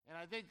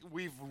I think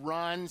we've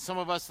run, some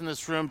of us in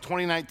this room,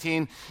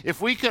 2019,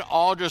 if we could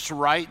all just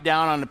write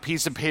down on a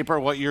piece of paper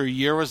what your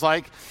year was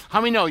like,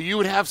 how many know you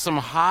would have some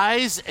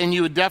highs and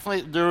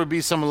there would be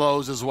some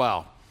lows as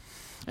well.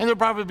 And there'd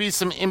probably be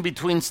some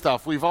in-between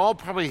stuff. We've all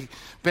probably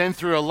been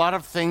through a lot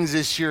of things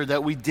this year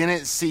that we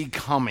didn't see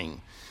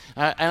coming.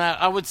 And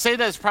I would say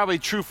that's probably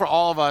true for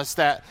all of us,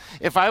 that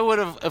if I would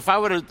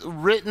have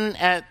written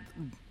at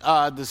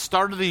the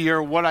start of the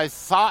year what I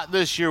thought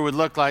this year would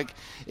look like,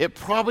 it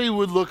probably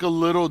would look a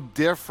little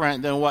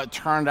different than what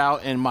turned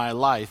out in my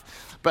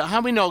life. But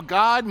how many know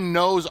God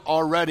knows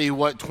already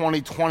what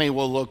 2020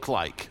 will look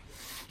like?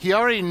 He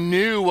already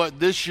knew what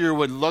this year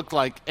would look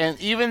like. And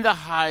even the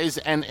highs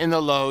and in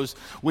the lows,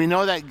 we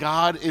know that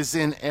God is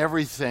in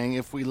everything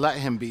if we let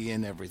him be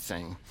in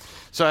everything.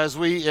 So as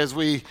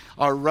we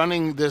are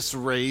running this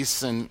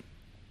race, and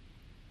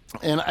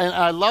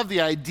I love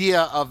the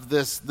idea of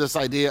this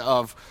idea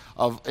of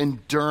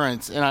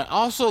endurance, and I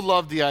also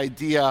love the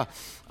idea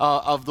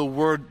of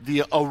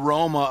the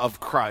aroma of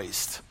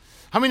Christ.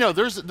 How many know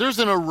there's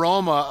an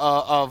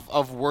aroma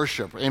of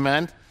worship?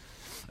 Amen.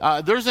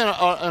 There's an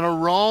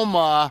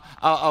aroma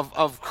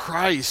of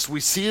Christ. We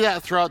see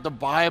that throughout the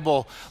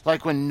Bible,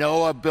 like when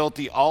Noah built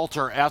the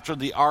altar after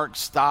the ark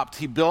stopped.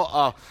 He built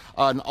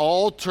an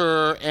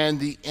altar,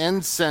 and the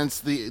incense,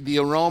 the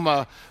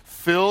aroma,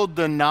 filled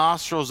the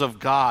nostrils of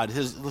God,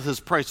 his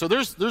praise. So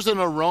there's an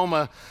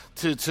aroma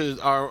to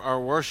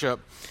our worship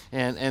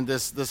and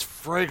this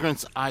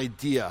fragrance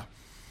idea.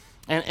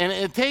 And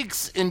it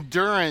takes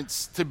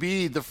endurance to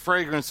be the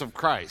fragrance of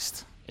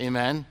Christ.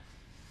 Amen.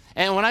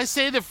 And when I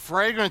say the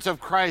fragrance of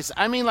Christ,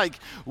 I mean like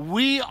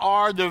we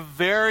are the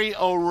very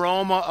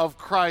aroma of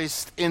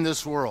Christ in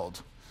this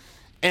world.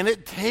 And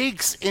it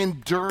takes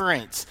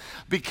endurance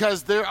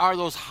because there are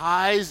those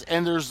highs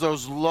and there's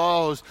those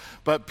lows.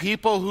 But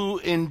people who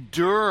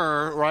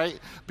endure, right,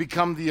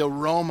 become the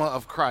aroma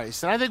of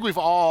Christ. And I think we've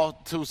all,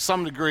 to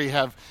some degree,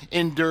 have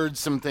endured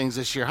some things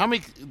this year. How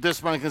many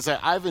this morning can say,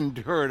 I've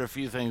endured a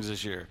few things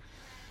this year?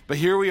 But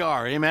here we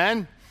are,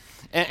 amen?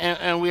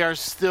 And we are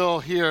still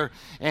here.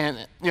 And,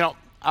 you know,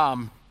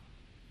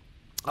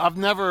 I've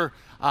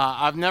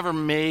never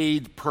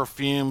made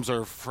perfumes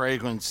or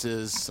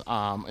fragrances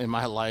in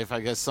my life. I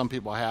guess some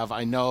people have.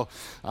 I know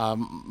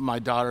my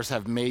daughters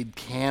have made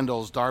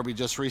candles. Darby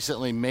just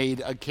recently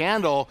made a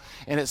candle,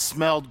 and it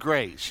smelled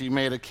great. She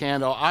made a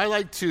candle. I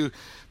like to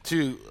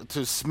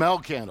smell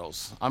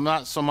candles. I'm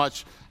not so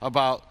much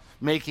about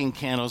making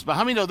candles. But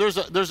how many know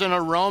there's an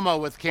aroma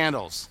with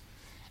candles?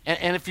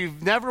 And if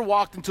you've never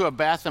walked into a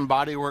Bath and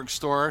Body Works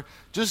store,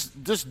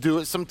 just do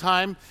it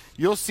sometime.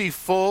 You'll see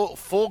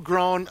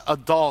full-grown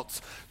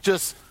adults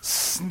just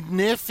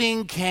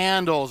sniffing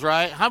candles,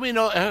 right? How many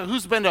know,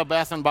 who's been to a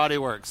Bath and Body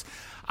Works?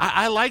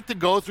 I like to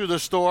go through the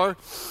store,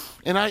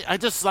 and I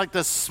just like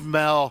to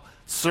smell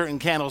certain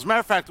candles.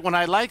 Matter of fact, when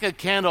I like a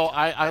candle,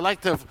 I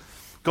like to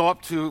go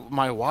up to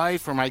my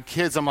wife or my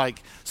kids. I'm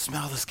like,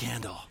 smell this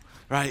candle.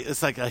 Right?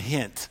 It's like a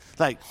hint.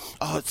 Like,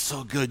 oh, it's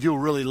so good. You'll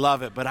really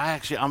love it. But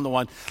I'm the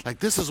one, like,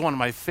 this is one of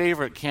my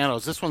favorite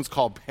candles. This one's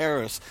called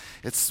Paris.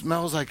 It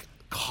smells like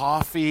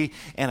coffee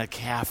and a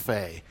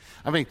cafe.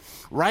 I mean,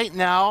 right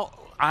now,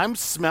 I'm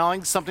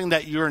smelling something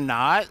that you're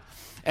not.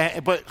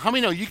 But how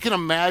many know you can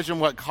imagine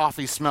what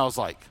coffee smells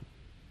like?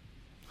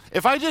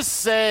 If I just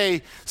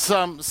say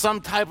some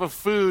type of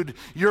food,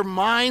 your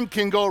mind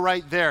can go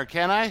right there,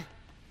 can I?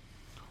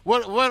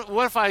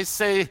 What if I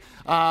say,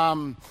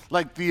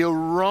 like the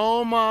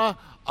aroma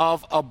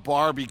of a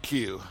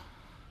barbecue?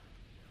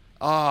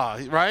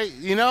 Right?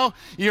 You know,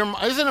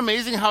 isn't it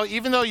amazing how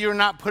even though you're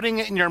not putting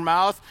it in your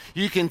mouth,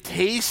 you can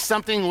taste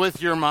something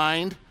with your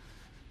mind?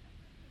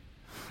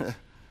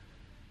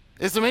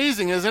 It's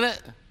amazing, isn't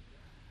it?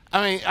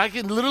 I mean, I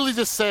can literally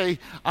just say,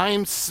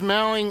 I'm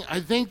smelling,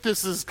 I think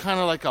this is kind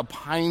of like a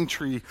pine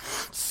tree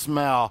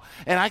smell.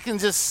 And I can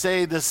just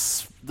say the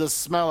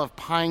smell of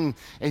pine,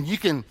 and you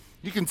can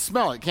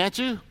smell it, can't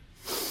you?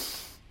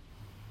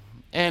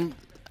 And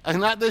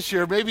not this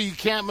year. Maybe you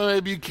can't,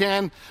 maybe you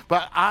can.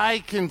 But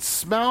I can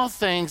smell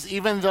things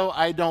even though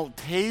I don't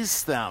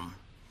taste them.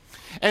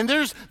 And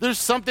there's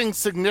something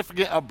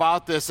significant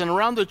about this. And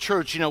around the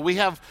church, you know, we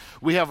have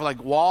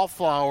like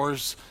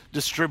wallflowers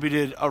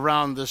distributed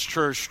around this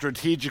church,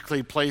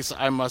 strategically placed,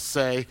 I must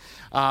say.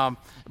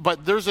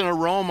 But there's an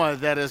aroma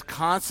that is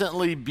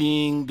constantly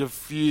being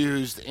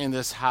diffused in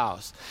this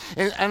house.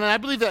 And I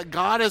believe that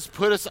God has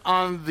put us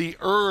on the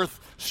earth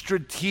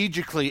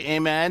strategically,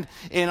 amen,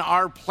 in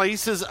our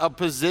places of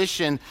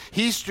position.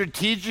 He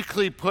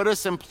strategically put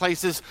us in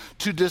places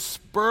to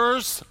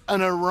disperse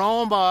an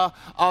aroma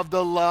of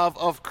the love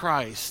of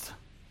Christ.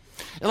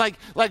 Like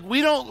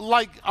we don't,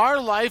 like, our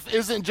life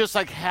isn't just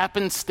like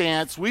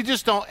happenstance. We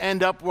just don't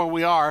end up where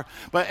we are.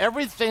 But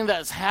everything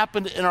that's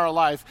happened in our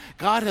life,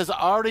 God has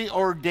already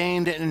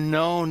ordained and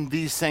known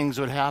these things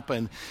would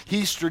happen.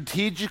 He's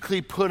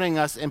strategically putting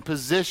us in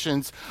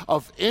positions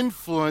of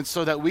influence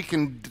so that we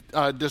can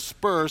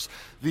disperse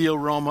the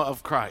aroma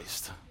of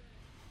Christ.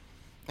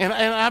 And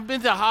I've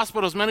been to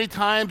hospitals many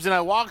times, and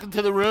I walk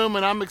into the room,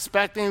 and I'm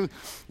expecting,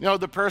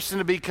 the person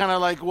to be kind of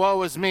like,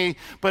 woe is me.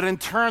 But in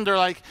turn, they're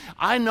like,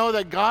 I know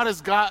that God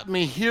has got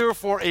me here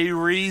for a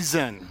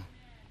reason.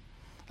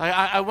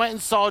 I went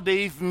and saw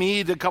Dave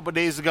Mead a couple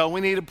days ago.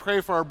 We need to pray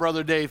for our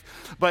brother Dave.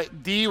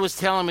 But Dee was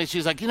telling me,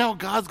 she's like,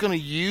 God's going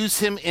to use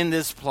him in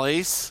this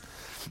place.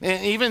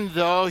 And even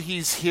though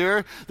he's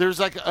here, there's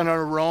like an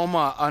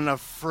aroma and a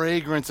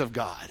fragrance of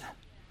God.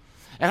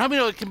 And how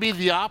many know it can be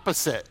the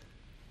opposite?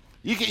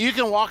 You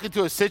can walk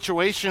into a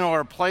situation or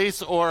a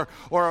place or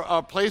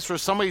a place where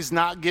somebody's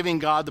not giving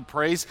God the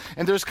praise,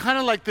 and there's kind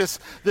of like this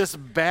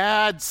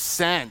bad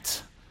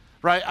scent,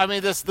 right? I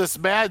mean, this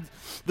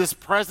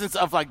presence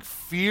of like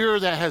fear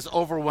that has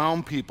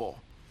overwhelmed people.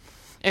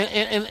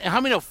 And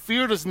how many know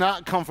fear does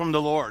not come from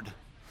the Lord?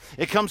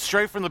 It comes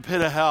straight from the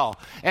pit of hell.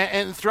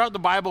 And throughout the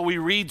Bible, we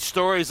read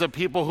stories of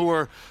people who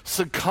were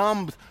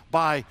succumbed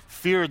by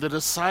fear. The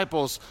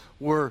disciples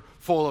were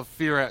full of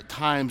fear at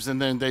times,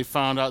 and then they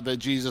found out that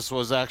Jesus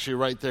was actually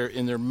right there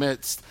in their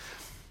midst.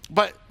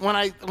 But when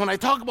I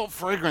talk about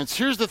fragrance,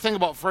 here's the thing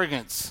about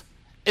fragrance.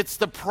 It's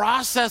the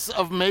process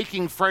of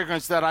making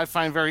fragrance that I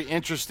find very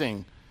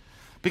interesting,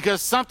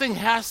 because something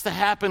has to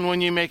happen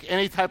when you make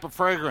any type of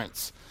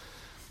fragrance.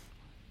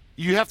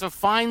 You have to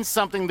find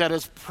something that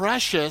is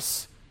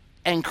precious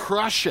and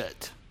crush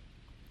it.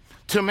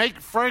 To make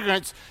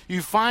fragrance,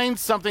 you find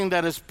something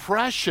that is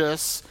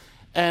precious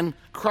and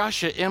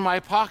crush it. In my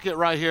pocket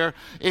right here,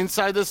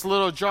 inside this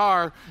little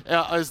jar,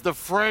 is the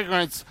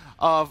fragrance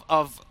of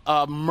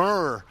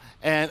myrrh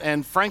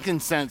and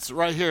frankincense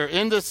right here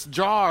in this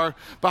jar.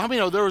 But how many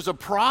know there was a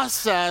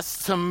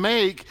process to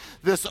make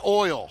this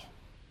oil?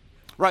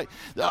 Right,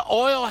 the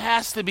oil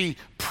has to be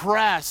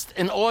pressed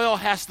and oil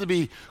has to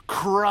be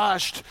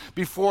crushed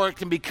before it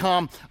can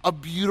become a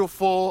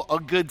beautiful, a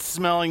good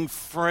smelling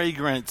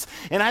fragrance.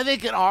 And I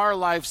think in our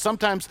life,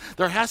 sometimes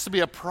there has to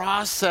be a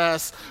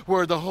process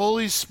where the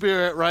Holy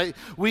Spirit, right,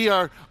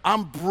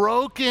 I'm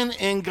broken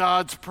in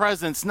God's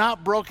presence,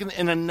 not broken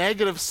in a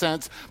negative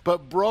sense,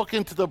 but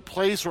broken to the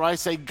place where I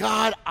say,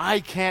 God, I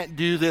can't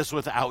do this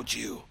without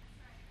you.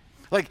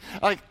 Like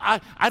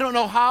I don't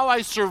know how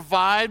I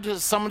survived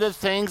some of the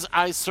things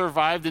I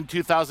survived in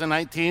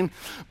 2019,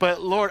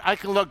 but Lord, I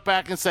can look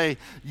back and say,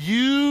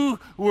 you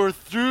were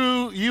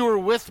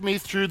with me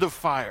through the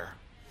fire.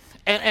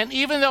 And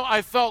even though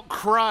I felt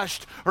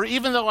crushed, or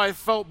even though I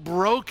felt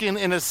broken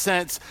in a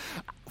sense,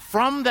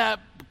 from that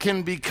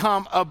can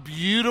become a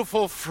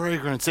beautiful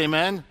fragrance,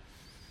 amen?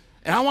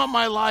 And I want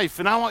my life,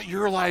 and I want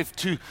your life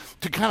to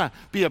kind of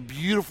be a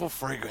beautiful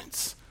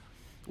fragrance,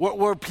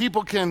 where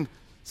people can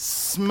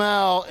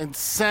smell and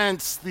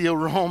sense the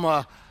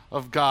aroma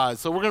of God.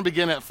 So we're going to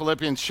begin at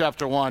Philippians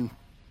chapter 1.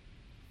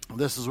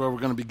 This is where we're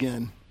going to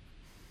begin.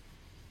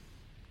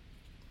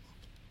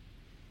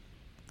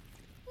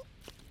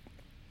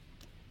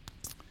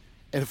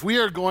 And if we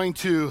are going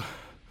to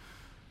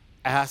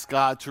ask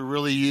God to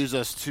really use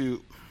us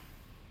to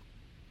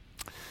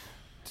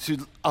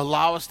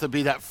allow us to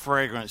be that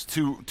fragrance,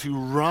 to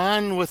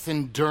run with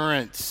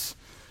endurance,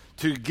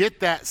 to get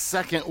that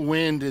second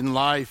wind in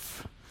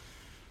life,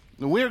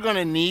 we're going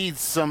to need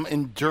some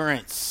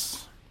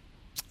endurance.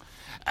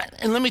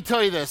 And let me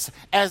tell you this,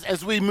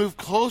 as we move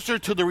closer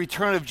to the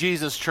return of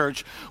Jesus,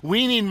 church,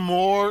 we need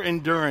more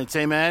endurance,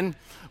 amen?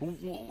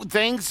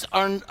 Things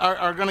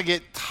are going to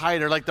get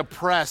tighter, like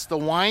the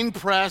wine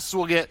press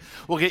will get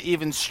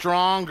even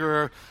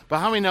stronger. But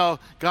how many know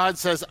God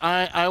says,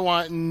 I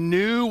want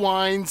new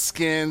wine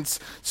skins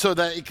so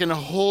that it can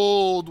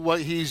hold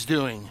what he's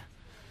doing.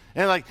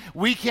 And like,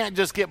 we can't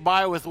just get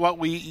by with what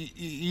we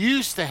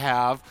used to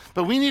have,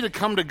 but we need to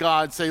come to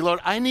God and say, Lord,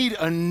 I need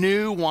a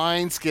new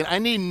wineskin. I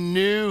need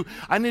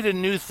a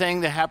new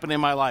thing to happen in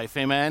my life.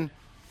 Amen.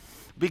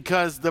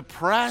 Because the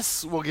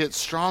press will get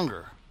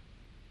stronger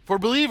for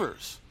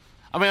believers.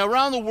 I mean,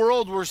 around the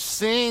world, we're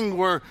seeing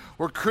where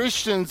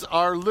Christians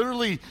are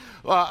literally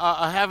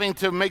having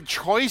to make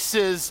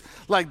choices.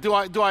 Like, do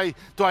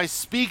I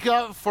speak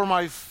up for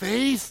my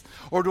faith,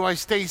 or do I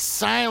stay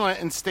silent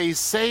and stay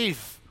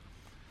safe?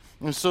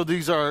 And so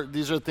these are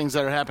things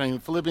that are happening.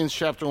 Philippians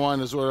chapter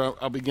 1 is where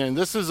I'll begin.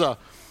 This is a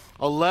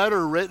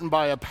letter written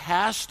by a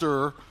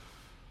pastor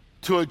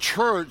to a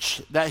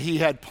church that he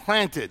had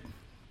planted.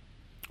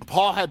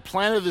 Paul had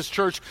planted this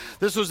church.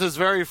 This was his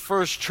very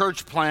first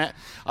church plant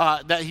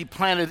that he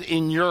planted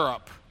in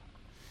Europe.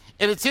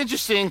 And it's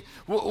interesting,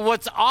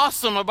 what's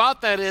awesome about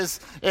that is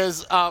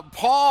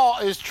Paul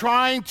is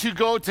trying to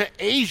go to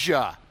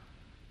Asia.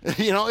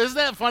 Isn't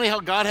that funny how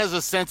God has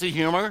a sense of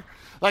humor?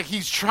 Like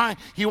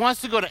he wants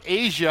to go to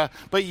Asia,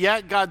 but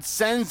yet God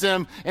sends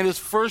him, and his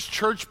first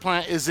church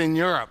plant is in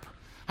Europe.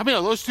 I mean,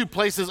 those two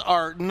places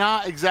are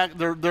not exact,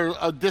 they're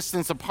a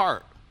distance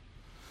apart.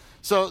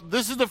 So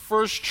this is the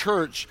first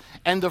church,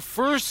 and the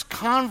first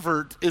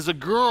convert is a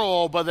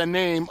girl by the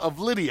name of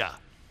Lydia,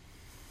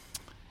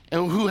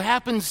 and who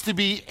happens to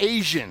be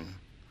Asian.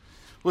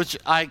 which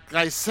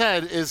I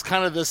said is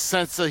kind of the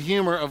sense of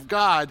humor of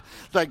God.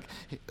 Like,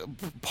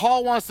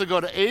 Paul wants to go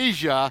to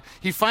Asia.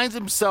 He finds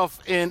himself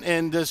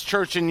in this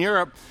church in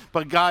Europe,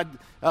 but God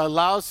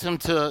allows him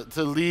to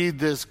lead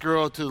this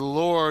girl to the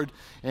Lord,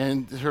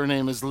 and her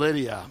name is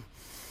Lydia.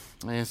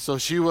 And so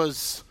she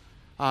was,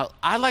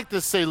 I like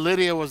to say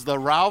Lydia was the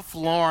Ralph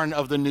Lauren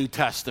of the New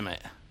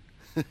Testament.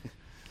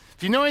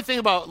 If you know anything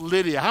about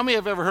Lydia, how many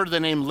have ever heard of the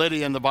name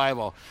Lydia in the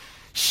Bible?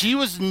 She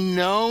was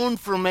known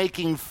for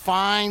making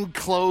fine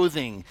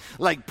clothing.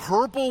 Like,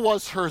 purple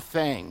was her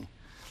thing.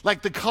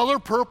 Like, the color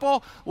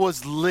purple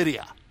was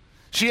Lydia.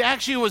 She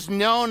actually was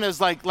known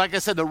as, like I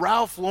said, the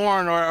Ralph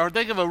Lauren, or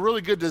think of a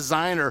really good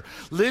designer.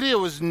 Lydia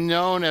was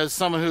known as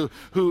someone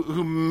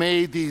who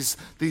made these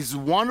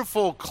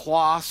wonderful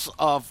cloths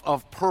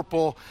of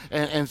purple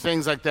and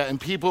things like that,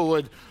 and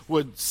people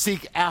would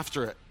seek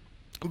after it.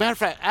 Matter of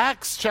fact,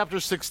 Acts chapter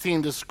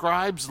 16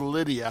 describes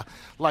Lydia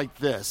like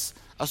this.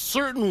 A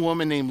certain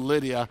woman named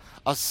Lydia,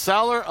 a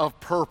seller of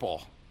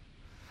purple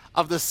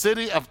of the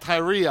city of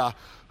Tyre,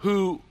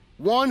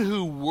 one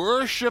who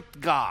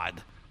worshiped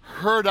God,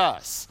 heard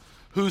us,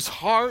 whose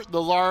heart the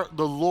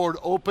Lord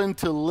opened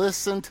to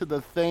listen to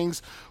the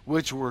things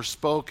which were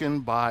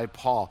spoken by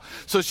Paul.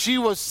 So she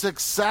was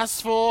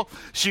successful.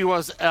 She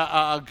was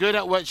good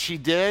at what she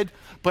did,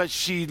 but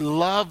she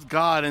loved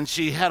God and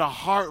she had a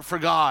heart for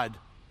God.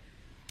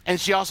 And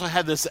she also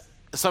had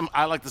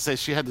I like to say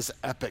she had this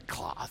epic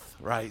cloth,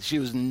 right? She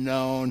was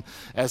known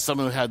as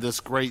someone who had this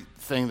great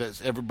thing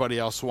that everybody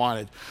else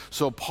wanted.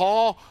 So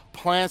Paul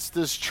plants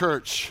this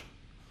church.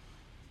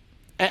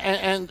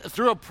 And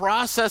through a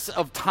process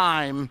of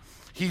time,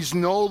 he's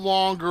no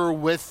longer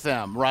with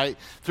them, right?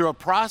 Through a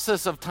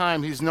process of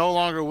time, he's no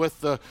longer with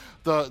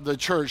the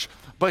church,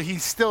 but he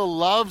still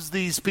loves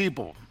these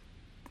people.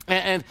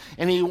 And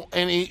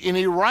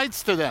he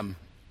writes to them.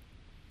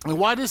 And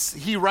why does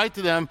he write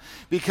to them?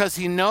 Because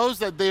he knows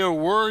that they are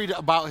worried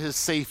about his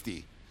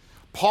safety.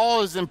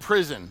 Paul is in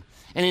prison,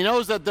 and he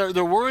knows that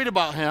they're worried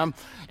about him,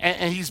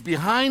 and he's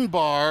behind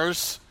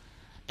bars,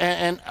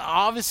 and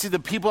obviously the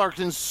people are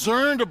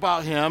concerned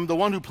about him, the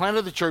one who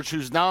planted the church,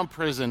 who's now in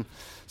prison.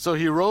 So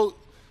he wrote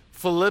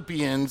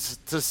Philippians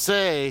to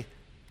say,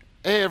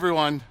 hey,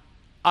 everyone,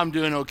 I'm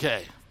doing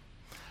okay.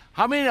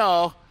 How many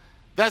know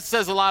that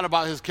says a lot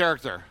about his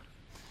character?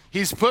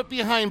 He's put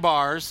behind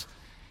bars.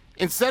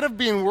 Instead of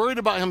being worried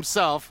about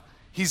himself,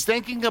 he's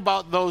thinking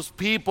about those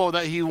people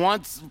that he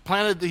once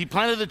planted. He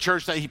planted the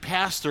church that he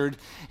pastored,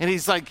 and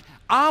he's like,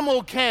 I'm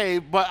okay,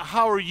 but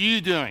how are you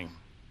doing?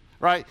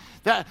 Right?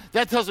 That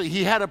tells me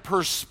he had a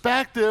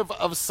perspective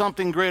of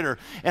something greater.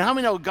 And how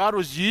many know God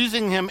was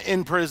using him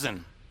in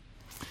prison?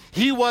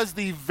 He was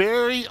the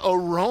very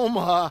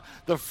aroma,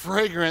 the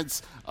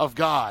fragrance of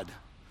God.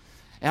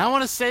 And I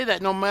want to say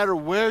that no matter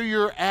where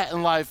you're at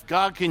in life,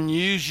 God can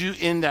use you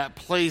in that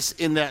place,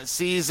 in that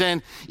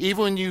season,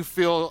 even when you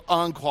feel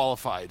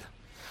unqualified.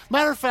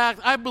 Matter of fact,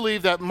 I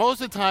believe that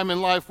most of the time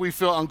in life we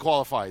feel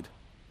unqualified.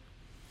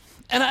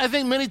 And I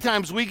think many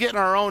times we get in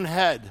our own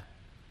head.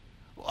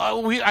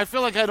 I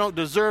feel like I don't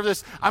deserve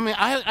this. I mean,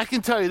 I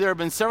can tell you there have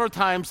been several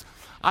times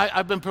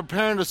I've been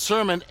preparing a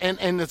sermon,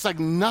 and it's like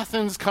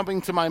nothing's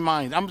coming to my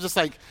mind. I'm just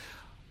like,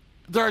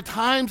 there are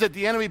times that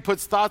the enemy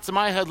puts thoughts in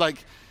my head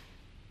like,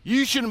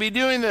 you shouldn't be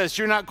doing this.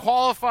 You're not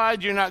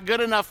qualified. You're not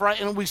good enough,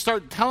 right? And we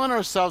start telling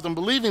ourselves and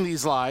believing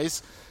these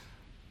lies.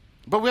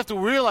 But we have to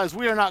realize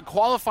we are not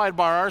qualified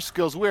by our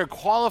skills. We are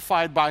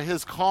qualified by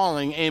his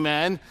calling,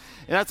 amen?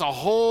 And that's a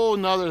whole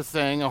nother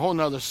thing, a whole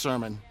nother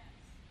sermon.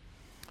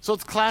 So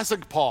it's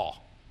classic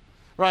Paul,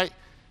 right?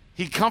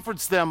 He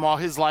comforts them while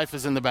his life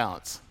is in the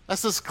balance.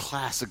 That's just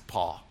classic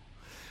Paul.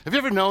 Have you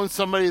ever known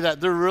somebody that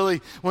they're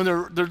really, when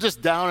they're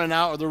just down and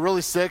out or they're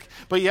really sick,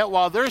 but yet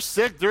while they're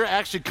sick, they're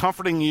actually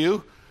comforting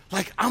you?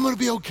 Like, I'm going to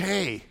be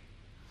okay.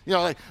 You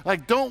know,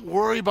 like don't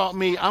worry about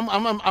me.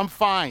 I'm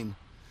fine.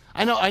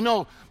 I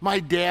know my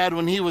dad,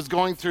 when he was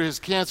going through his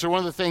cancer, one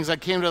of the things I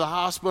came to the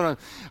hospital, and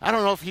I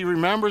don't know if he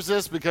remembers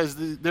this because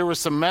there was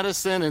some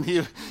medicine and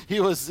he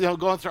was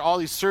going through all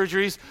these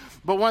surgeries.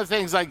 But one of the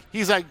things,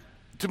 he's like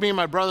to me and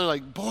my brother,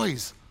 like,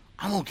 boys,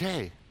 I'm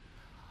okay.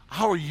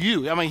 How are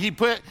you? I mean,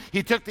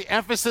 he took the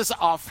emphasis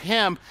off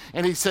him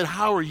and he said,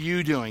 how are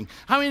you doing?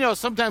 How many know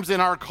sometimes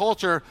in our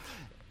culture,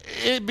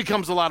 it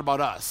becomes a lot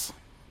about us?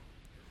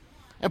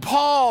 And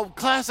Paul,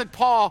 classic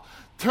Paul,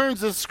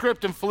 turns the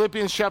script in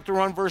Philippians chapter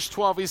 1, verse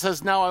 12. He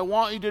says, now I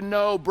want you to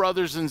know,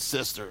 brothers and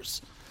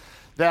sisters,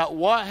 that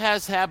what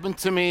has happened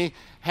to me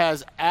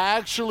has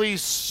actually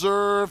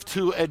served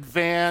to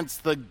advance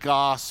the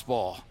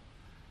gospel.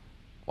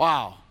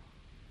 Wow.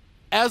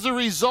 As a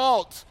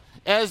result,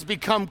 it has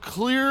become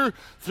clear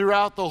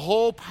throughout the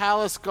whole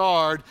palace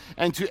guard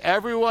and to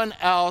everyone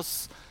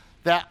else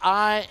that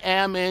I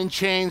am in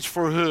chains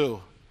for who?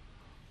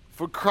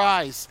 For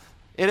Christ.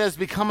 It has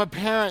become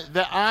apparent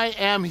that I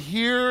am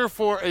here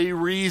for a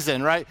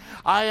reason, right?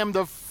 I am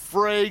the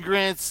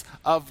fragrance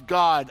of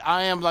God.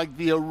 I am like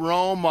the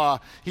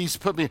aroma he's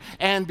put me.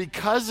 And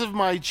because of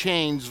my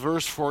chains,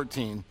 verse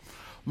 14,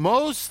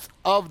 most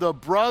of the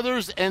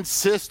brothers and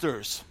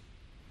sisters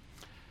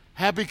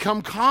have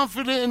become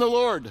confident in the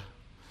Lord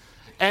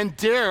and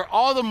dare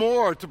all the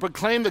more to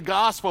proclaim the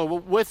gospel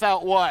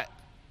without what?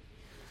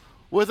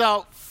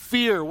 Without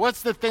fear.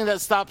 What's the thing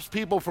that stops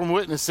people from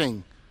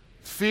witnessing?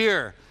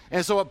 Fear.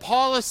 And so what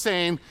Paul is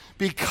saying,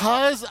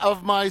 because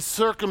of my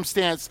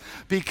circumstance,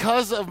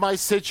 because of my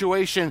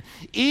situation,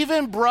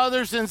 even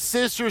brothers and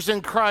sisters in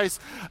Christ,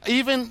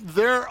 even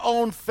their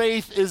own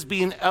faith is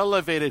being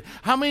elevated.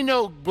 How many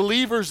know,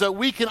 believers, that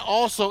we can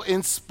also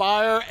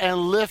inspire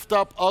and lift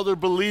up other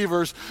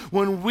believers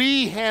when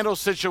we handle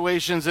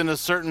situations in a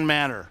certain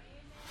manner?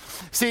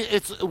 See,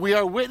 we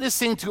are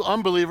witnessing to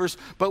unbelievers,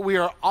 but we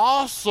are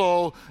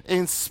also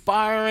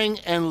inspiring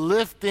and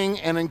lifting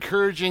and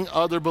encouraging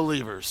other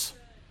believers.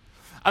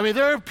 I mean,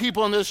 there are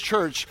people in this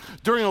church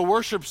during a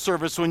worship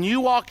service, when you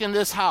walk in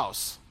this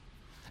house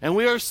and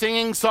we are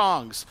singing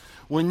songs,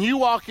 when you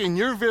walk in,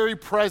 your very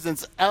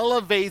presence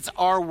elevates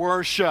our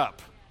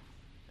worship.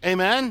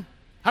 Amen?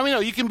 How many know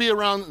you can be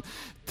around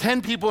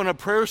 10 people in a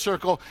prayer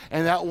circle,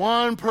 and that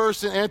one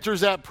person enters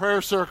that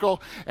prayer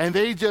circle, and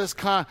they just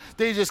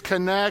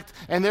connect,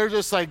 and they're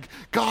just like,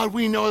 God,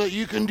 we know that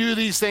you can do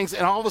these things,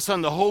 and all of a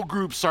sudden the whole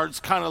group starts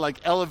kind of like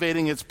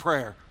elevating its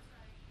prayer.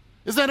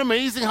 Isn't that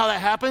amazing how that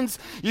happens?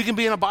 You can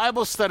be in a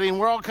Bible study and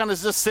we're all kind of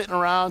just sitting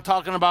around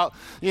talking about,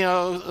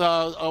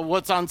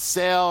 what's on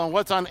sale and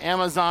what's on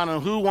Amazon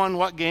and who won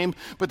what game.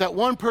 But that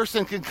one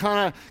person can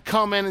kind of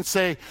come in and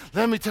say,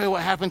 let me tell you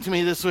what happened to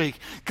me this week.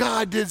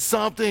 God did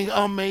something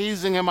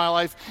amazing in my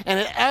life. And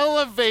it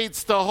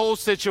elevates the whole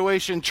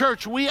situation.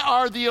 Church, we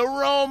are the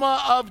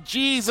aroma of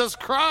Jesus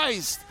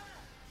Christ.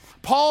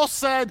 Paul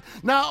said,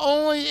 not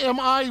only am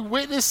I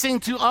witnessing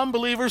to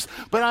unbelievers,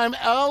 but I'm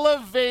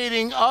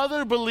elevating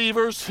other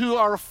believers who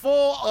are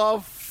full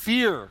of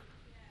fear.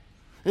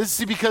 This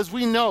is because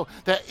we know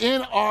that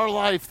in our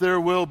life there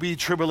will be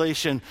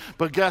tribulation.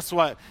 But guess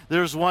what?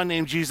 There's one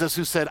named Jesus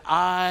who said,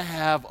 I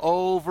have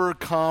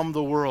overcome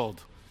the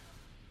world.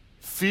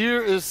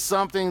 Fear is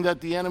something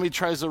that the enemy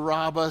tries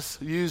to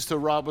use to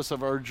rob us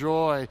of our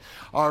joy,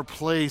 our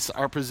place,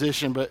 our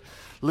position. But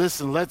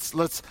listen, let's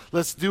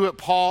do what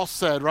Paul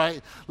said,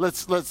 right?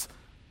 Let's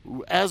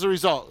as a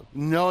result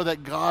know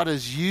that God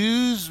has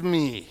used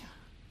me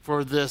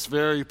for this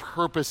very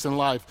purpose in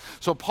life.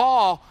 So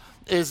Paul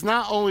is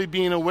not only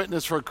being a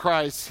witness for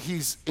Christ,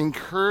 he's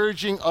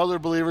encouraging other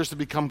believers to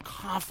become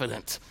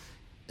confident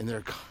in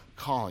their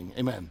calling.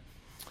 Amen.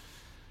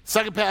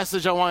 Second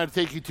passage I wanted to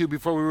take you to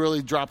before we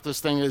really drop this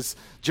thing is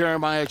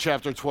Jeremiah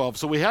chapter 12.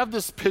 So we have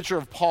this picture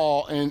of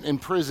Paul in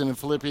prison in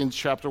Philippians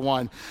chapter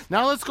 1.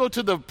 Now let's go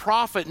to the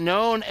prophet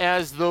known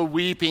as the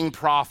weeping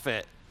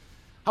prophet.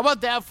 How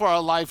about that for a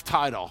life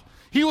title?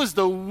 He was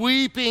the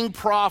weeping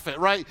prophet,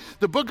 right?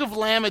 The book of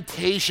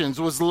Lamentations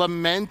was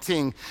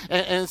lamenting.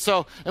 And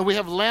we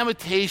have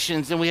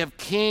Lamentations, and we have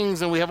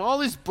Kings, and we have all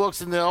these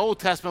books in the Old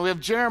Testament. We have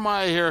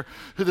Jeremiah here,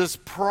 this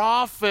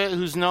prophet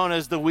who's known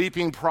as the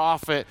weeping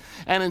prophet.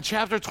 And in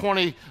chapter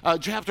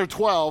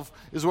 12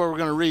 is where we're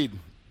going to read.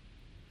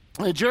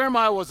 And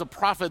Jeremiah was a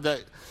prophet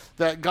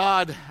that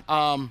God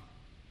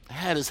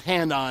had his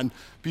hand on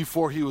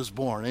before he was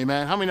born.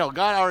 Amen? How many know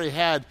God already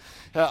had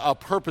a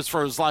purpose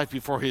for his life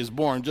before he was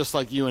born, just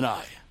like you and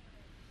I?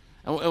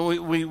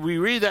 And we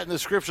read that in the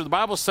scripture. The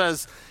Bible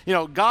says,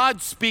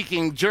 God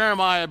speaking,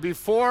 Jeremiah,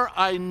 before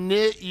I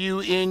knit you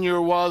in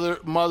your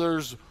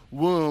mother's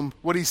womb,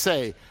 what did he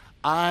say?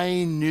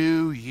 I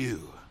knew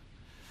you.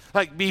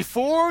 Like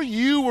before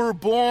you were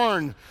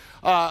born,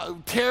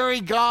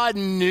 Terry, God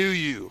knew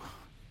you.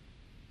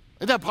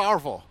 Isn't that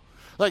powerful?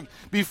 Like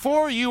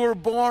before you were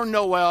born,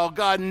 Noel,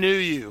 God knew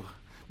you.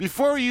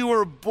 Before you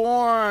were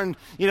born,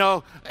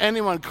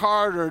 anyone,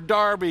 Carter,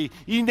 Darby,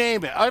 you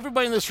name it.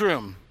 Everybody in this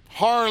room,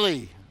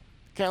 Harley,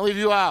 can't leave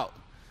you out.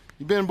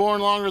 You've been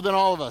born longer than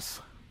all of us.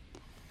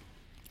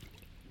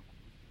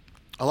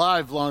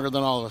 Alive longer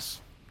than all of us.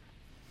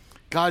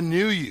 God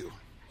knew you.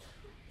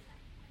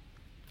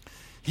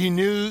 He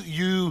knew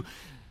you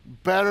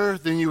better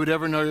than you would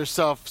ever know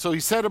yourself. So he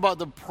said about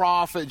the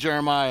prophet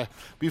Jeremiah,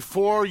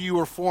 before you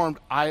were formed,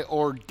 I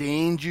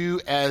ordained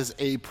you as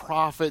a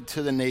prophet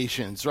to the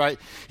nations, right?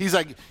 He's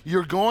like,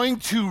 you're going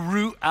to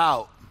root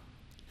out.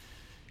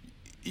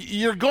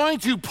 You're going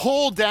to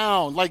pull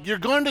down, like you're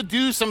going to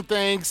do some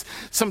things,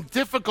 some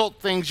difficult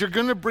things. You're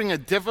going to bring a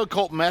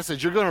difficult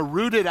message. You're going to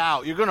root it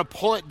out. You're going to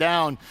pull it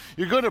down.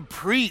 You're going to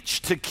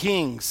preach to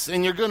kings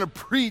and you're going to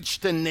preach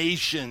to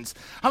nations.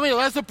 I mean,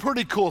 that's a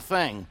pretty cool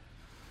thing.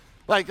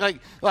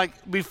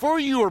 Like before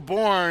you were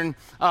born,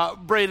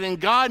 Braden,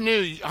 God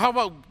knew. How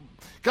about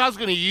God's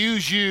going to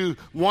use you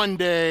one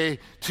day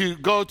to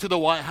go to the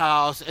White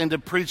House and to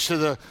preach to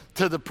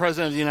the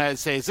President of the United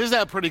States? Isn't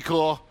that pretty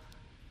cool?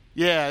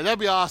 Yeah, that'd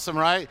be awesome,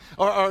 right?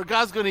 Or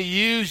God's going to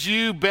use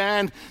you,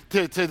 Ben,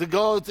 to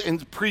go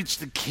and preach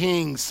to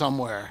kings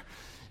somewhere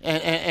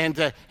and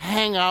to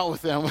hang out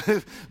with them.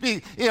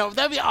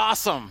 That'd be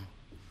awesome.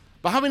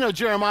 But how many know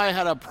Jeremiah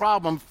had a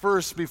problem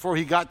first before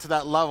he got to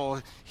that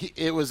level?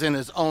 It was in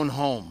his own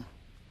home.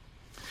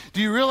 Do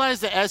you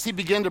realize that as he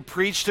began to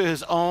preach to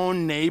his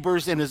own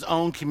neighbors in his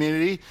own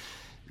community,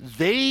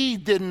 they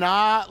did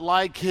not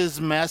like his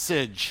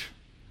message.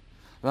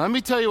 Now, let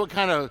me tell you what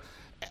kind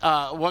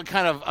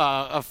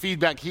of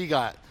feedback he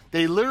got.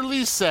 They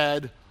literally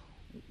said,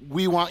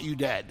 "We want you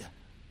dead."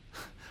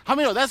 How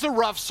many know that's a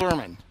rough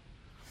sermon?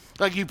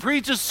 Like, you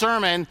preach a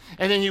sermon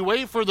and then you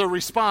wait for the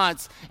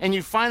response and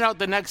you find out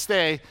the next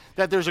day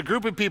that there's a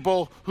group of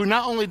people who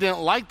not only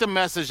didn't like the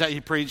message that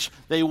he preached,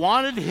 they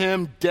wanted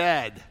him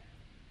dead.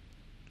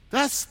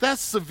 That's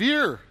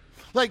severe.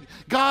 Like,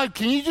 God,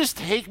 can you just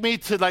take me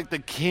to like the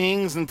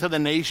kings and to the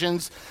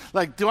nations?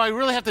 Like, do I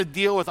really have to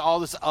deal with all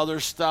this other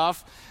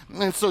stuff?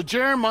 And so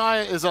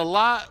Jeremiah is a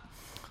lot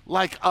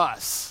like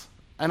us.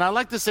 And I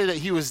like to say that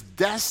he was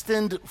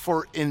destined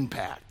for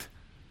impact.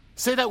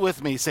 Say that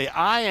with me. Say,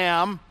 I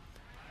am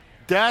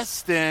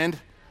destined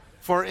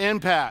for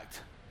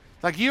impact.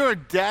 Like, you are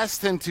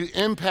destined to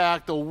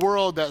impact a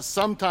world that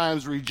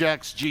sometimes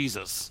rejects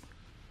Jesus.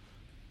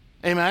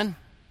 Amen?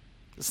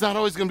 It's not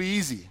always going to be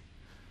easy.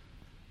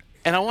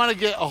 And I want to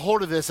get a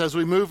hold of this as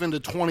we move into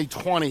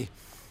 2020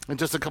 in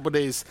just a couple of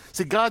days.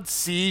 See, God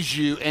sees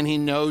you and he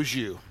knows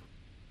you.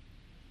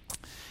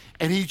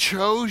 And he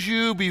chose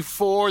you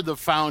before the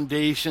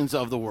foundations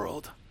of the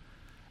world.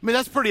 I mean,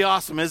 that's pretty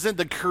awesome, isn't it?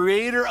 The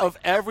creator of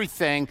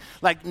everything,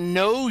 like,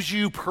 knows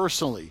you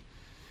personally,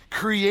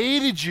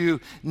 created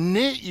you,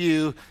 knit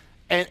you,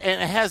 and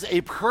has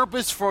a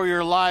purpose for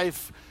your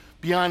life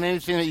beyond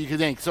anything that you could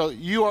think. So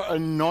you are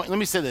anointed. Let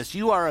me say this.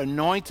 You are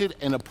anointed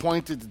and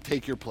appointed to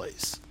take your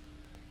place.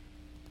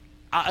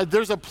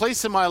 There's a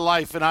place in my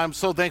life, and I'm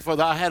so thankful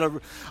that I had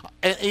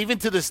and even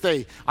to this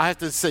day, I have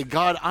to say,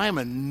 God, I am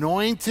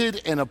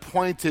anointed and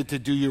appointed to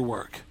do your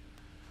work.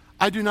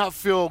 I do not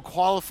feel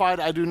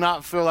qualified. I do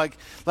not feel like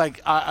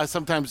I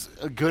sometimes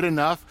good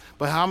enough.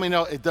 But how many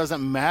know it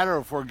doesn't matter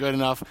if we're good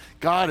enough?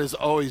 God is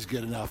always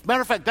good enough.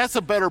 Matter of fact, that's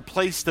a better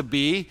place to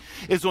be,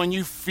 is when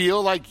you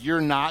feel like you're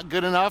not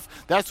good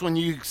enough. That's when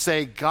you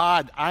say,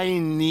 God, I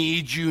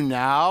need you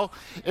now.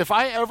 If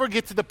I ever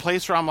get to the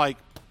place where I'm like,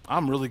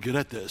 I'm really good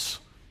at this,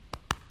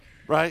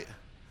 right?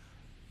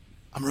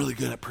 I'm really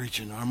good at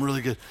preaching. I'm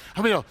really good.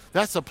 I mean,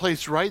 that's a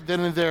place right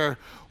then and there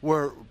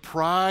where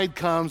pride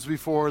comes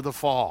before the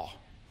fall.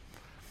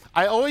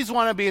 I always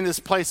want to be in this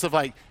place of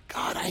like,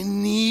 God, I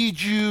need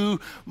you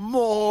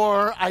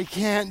more. I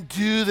can't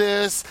do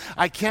this.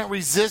 I can't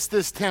resist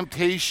this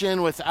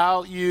temptation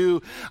without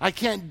you. I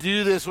can't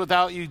do this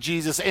without you,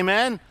 Jesus.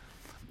 Amen?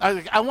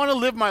 I want to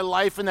live my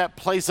life in that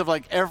place of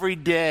like every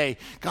day,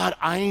 God,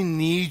 I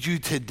need you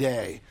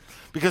today.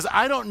 Because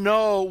I don't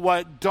know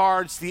what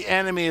darts the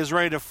enemy is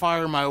ready to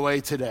fire my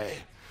way today.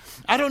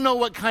 I don't know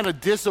what kind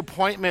of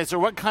disappointments or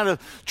what kind of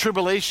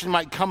tribulation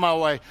might come my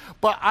way.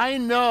 But I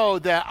know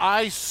that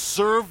I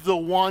serve the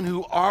one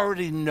who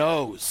already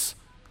knows.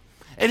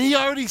 And he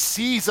already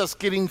sees us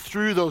getting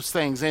through those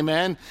things,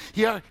 amen?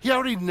 He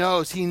already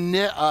knows. He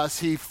knit us,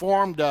 he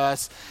formed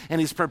us, and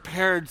he's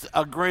prepared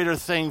a greater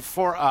thing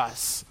for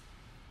us.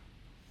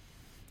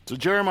 So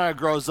Jeremiah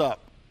grows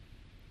up.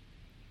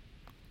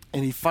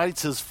 And he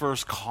fights his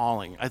first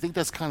calling. I think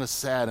that's kind of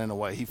sad in a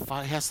way. He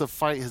has to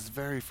fight his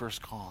very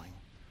first calling.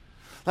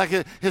 Like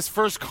his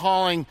first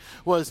calling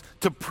was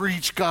to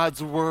preach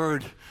God's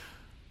word.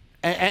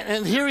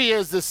 And here he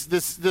is,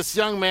 this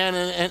young man.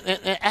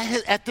 And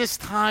at this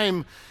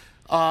time,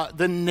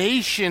 the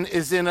nation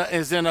is in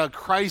a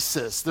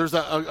crisis. There's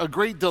a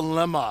great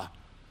dilemma.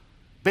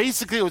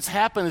 Basically, what's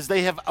happened is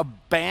they have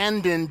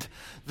abandoned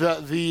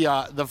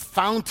the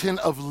fountain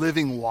of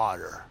living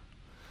water.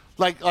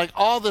 Like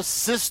all the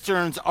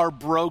cisterns are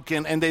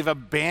broken and they've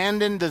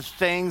abandoned the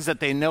things that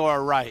they know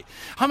are right.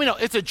 How many know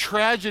it's a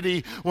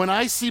tragedy when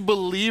I see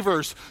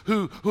believers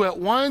who at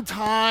one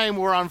time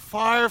were on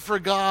fire for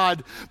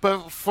God,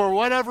 but for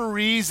whatever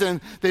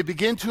reason, they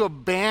begin to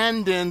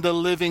abandon the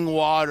living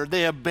water.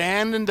 They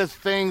abandon the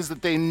things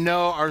that they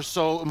know are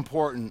so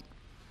important.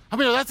 I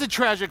mean, that's a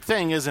tragic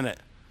thing, isn't it?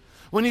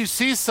 When you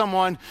see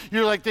someone,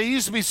 you're like, they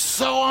used to be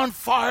so on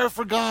fire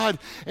for God,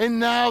 and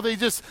now they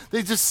just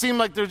seem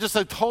like they're just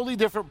a totally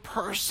different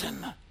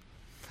person.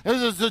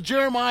 And so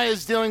Jeremiah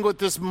is dealing with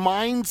this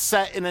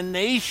mindset in a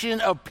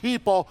nation of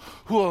people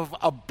who have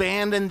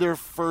abandoned their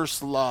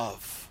first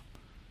love.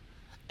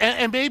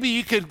 And maybe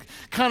you could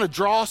kind of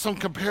draw some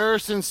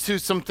comparisons to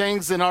some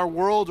things in our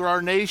world or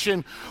our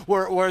nation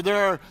where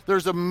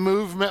there's a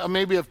movement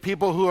maybe of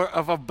people who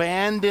have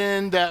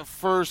abandoned that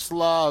first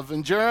love.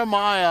 And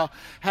Jeremiah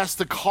has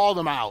to call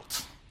them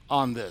out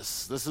on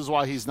this. This is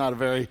why he's not a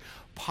very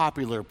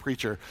popular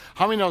preacher.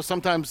 How many know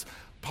sometimes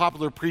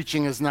popular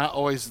preaching is not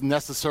always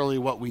necessarily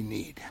what we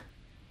need?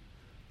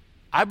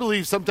 I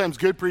believe sometimes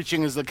good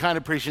preaching is the kind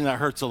of preaching that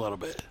hurts a little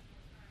bit.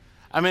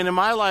 I mean, in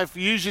my life,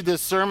 usually the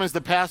sermons,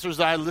 the pastors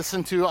that I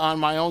listen to on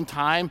my own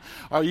time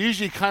are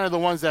usually kind of the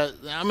ones that,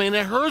 I mean,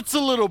 it hurts a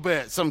little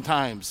bit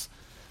sometimes.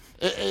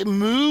 It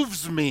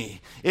moves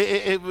me.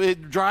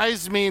 It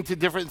drives me into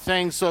different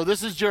things. So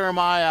this is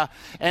Jeremiah,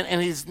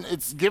 and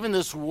it's given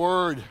this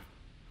word.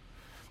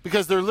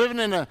 because they're living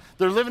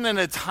in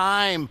a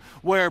time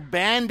where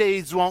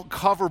Band-Aids won't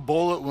cover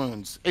bullet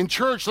wounds. In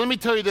church, let me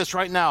tell you this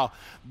right now.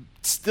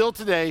 Still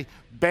today,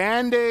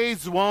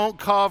 Band-Aids won't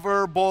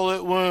cover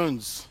bullet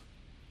wounds.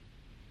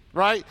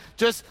 Right?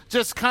 Just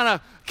kind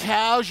of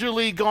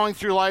casually going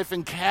through life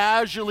and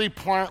casually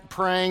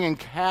praying and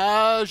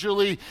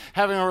casually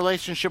having a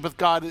relationship with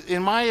God,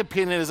 in my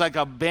opinion, is like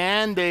a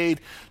Band-Aid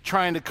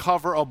trying to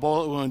cover a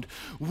bullet wound.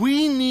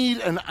 We need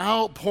an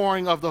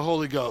outpouring of the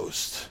Holy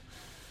Ghost.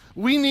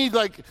 We need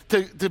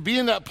to be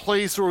in that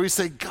place where we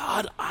say,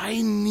 God,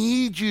 I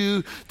need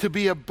you to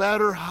be a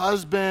better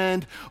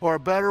husband or a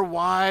better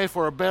wife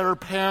or a better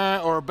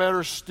parent or a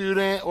better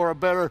student or a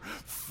better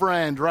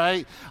friend,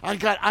 right?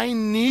 God, I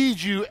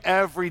need you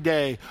every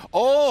day.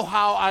 Oh,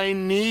 how I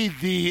need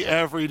thee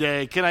every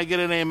day. Can I get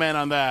an amen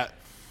on that?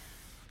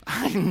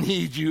 I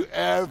need you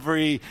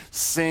every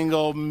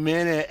single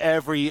minute,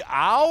 every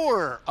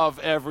hour of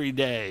every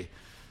day.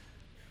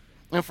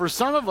 And for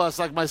some of us,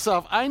 like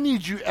myself, I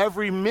need you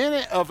every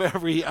minute of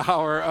every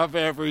hour of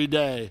every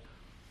day.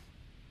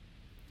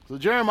 So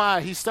Jeremiah,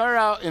 he started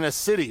out in a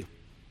city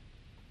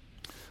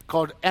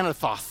called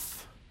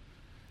Anathoth.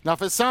 Now,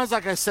 if it sounds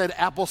like I said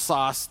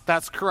applesauce,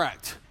 that's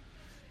correct.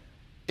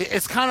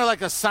 It's kind of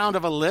like a sound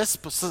of a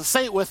lisp, so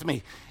say it with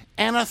me.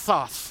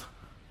 Anathoth.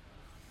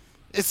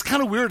 It's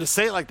kind of weird to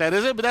say it like that,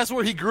 isn't it? But that's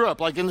where he grew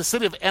up, like in the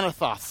city of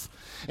Anathoth.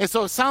 And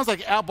so it sounds like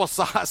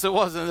applesauce. It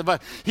wasn't,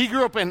 but he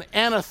grew up in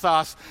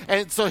Anathoth.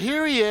 And so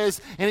here he is,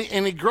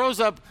 and he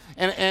grows up,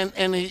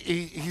 and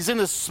he's in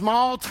this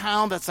small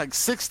town that's like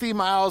 60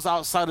 miles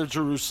outside of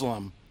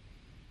Jerusalem.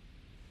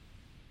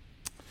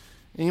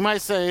 And you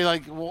might say,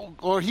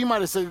 or he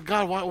might have said,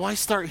 God, why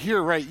start here,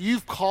 right?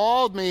 You've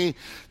called me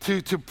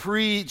to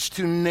preach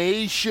to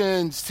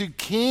nations, to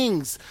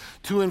kings,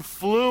 to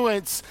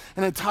influence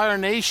an entire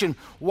nation.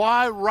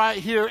 Why right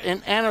here in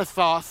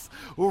Anathoth?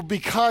 Well,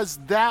 because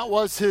that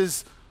was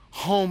his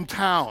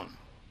hometown.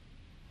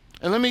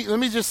 And let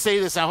me just say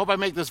this, I hope I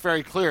make this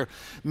very clear.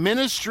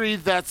 Ministry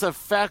that's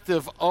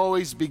effective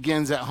always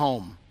begins at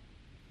home.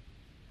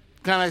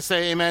 Can I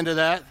say amen to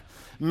that?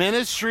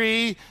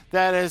 Ministry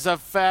that is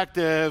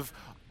effective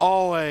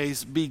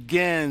always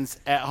begins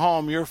at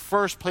home. Your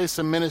first place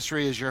of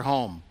ministry is your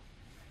home.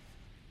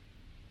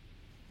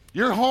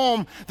 Your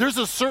home, there's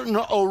a certain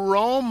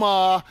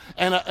aroma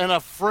and a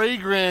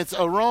fragrance,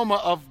 aroma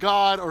of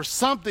God or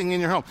something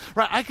in your home.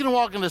 Right? I can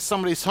walk into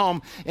somebody's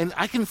home and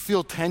I can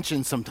feel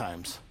tension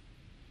sometimes.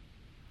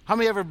 How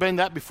many ever been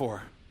that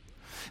before?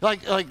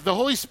 Like the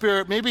Holy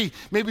Spirit, maybe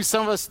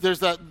some of us, there's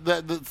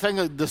the thing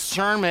of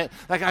discernment.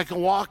 Like I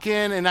can walk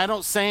in and I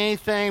don't say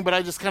anything, but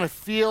I just kind of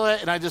feel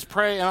it and I just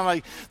pray. And I'm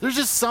like, there's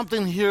just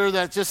something here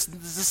that just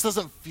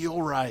doesn't feel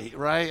right?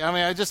 I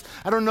mean,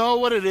 I don't know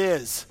what it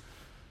is.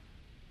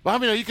 But I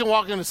mean, you can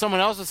walk into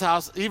someone else's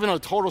house, even a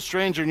total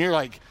stranger, and you're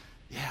like,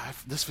 yeah,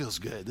 this feels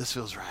good. This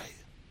feels right.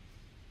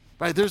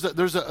 Right?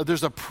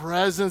 There's a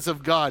presence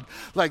of God.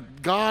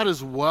 Like God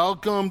is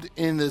welcomed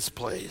in this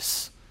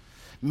place.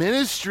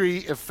 Ministry,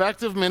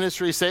 effective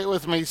ministry, say it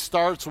with me,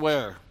 starts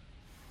where?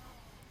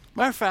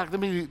 Matter of fact, let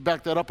me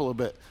back that up a little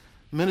bit.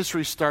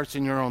 Ministry starts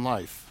in your own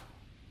life.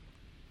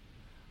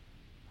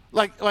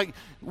 Like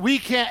we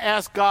can't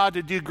ask God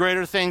to do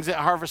greater things at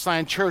Harvest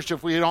Line Church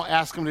if we don't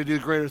ask him to do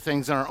greater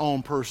things in our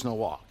own personal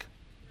walk.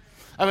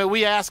 I mean,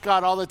 we ask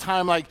God all the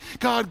time, like,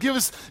 God, give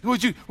us,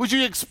 would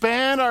you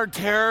expand our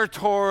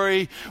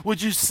territory? Would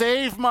you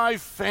save my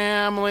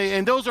family?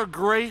 And those are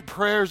great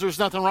prayers. There's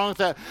nothing wrong with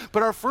that.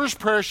 But our first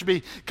prayer should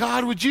be,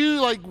 God, would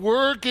you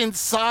work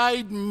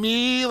inside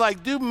me?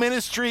 Do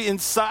ministry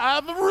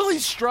inside? I'm really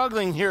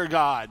struggling here,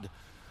 God.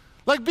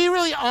 Be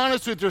really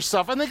honest with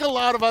yourself. I think a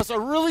lot of us are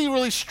really,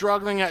 really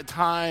struggling at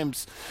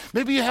times.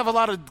 Maybe you have a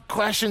lot of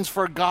questions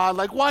for God,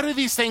 like, why do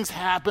these things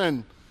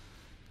happen?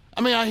 I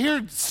mean, I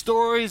hear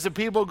stories of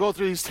people go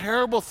through these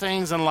terrible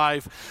things in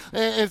life.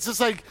 And it's just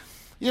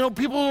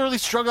people really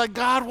struggle. Like,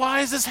 God,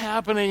 why is this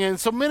happening? And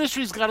so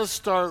ministry's got to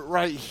start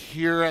right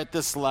here at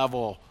this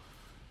level.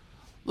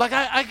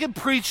 I could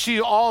preach to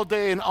you all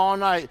day and all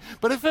night.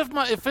 But if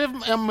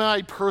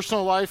my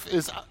personal life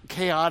is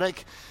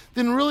chaotic,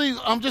 then really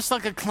I'm just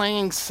like a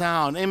clanging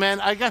sound.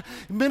 Amen.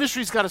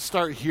 Ministry's got to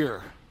start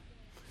here.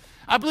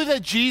 I believe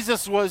that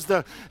Jesus was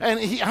how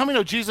many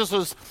know Jesus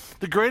was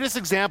the greatest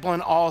example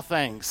in all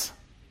things?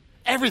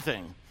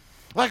 Everything.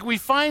 We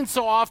find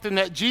so often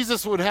that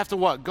Jesus would have to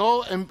what?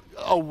 Go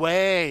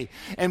away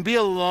and be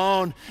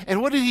alone.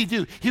 And what did he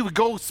do? He would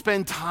go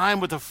spend time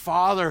with the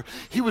Father.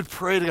 He would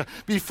pray to God.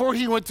 Before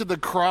he went to the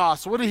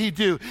cross, what did he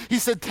do? He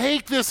said,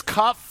 take this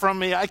cup from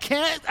me. I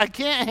can't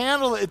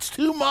handle it. It's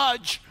too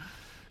much.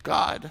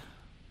 God.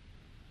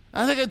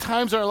 I think at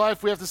times in our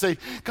life we have to say,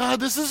 God,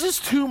 this is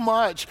just too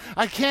much.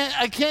 I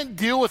can't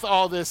deal with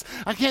all this.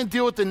 I can't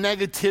deal with the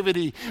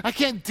negativity. I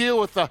can't deal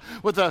with the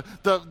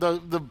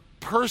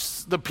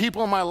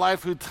people in my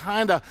life who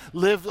kind of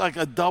live like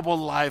a double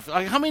life.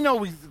 How many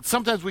know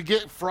sometimes we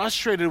get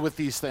frustrated with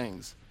these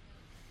things?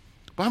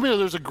 But how many know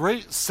there's a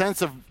great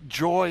sense of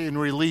joy and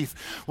relief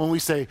when we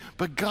say,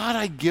 but God,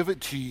 I give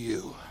it to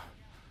you.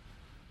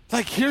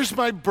 Like, here's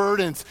my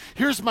burdens.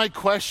 Here's my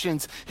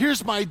questions.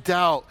 Here's my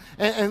doubt.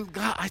 And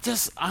God,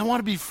 I want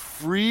to be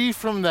free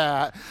from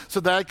that so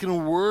that I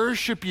can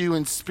worship you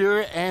in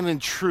spirit and in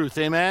truth.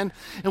 Amen?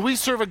 And we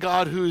serve a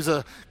God who's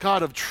a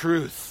God of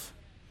truth.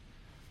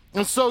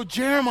 And so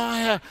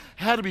Jeremiah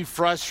had to be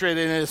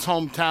frustrated in his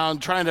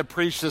hometown trying to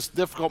preach this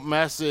difficult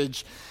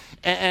message.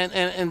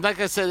 And like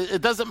I said,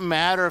 it doesn't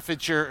matter if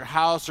it's your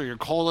house or your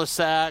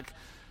cul-de-sac,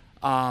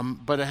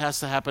 but it has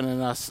to happen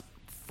in us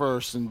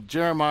first. And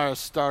Jeremiah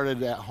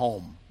started at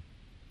home.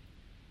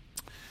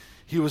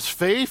 He was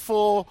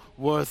faithful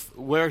with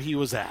where he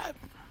was at.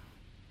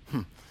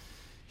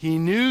 He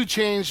knew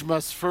change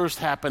must first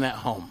happen at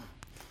home.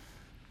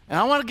 And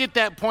I want to get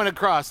that point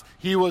across.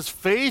 He was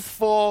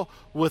faithful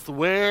with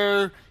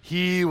where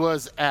he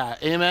was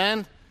at.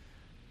 Amen?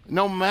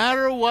 No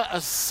matter what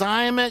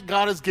assignment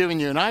God has given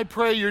you, and I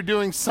pray you're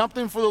doing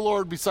something for the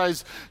Lord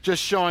besides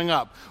just showing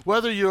up.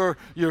 Whether you're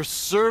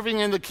serving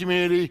in the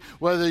community,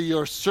 whether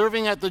you're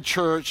serving at the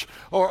church,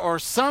 or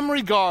some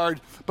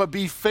regard, but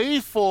be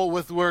faithful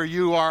with where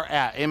you are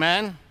at.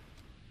 Amen?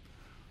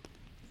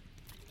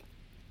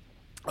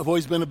 I've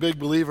always been a big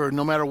believer.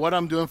 No matter what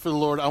I'm doing for the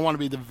Lord, I want to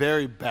be the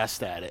very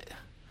best at it.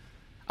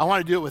 I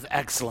want to do it with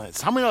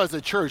excellence. How many know as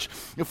a church,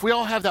 if we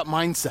all have that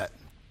mindset,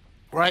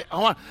 right?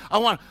 I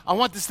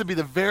want this to be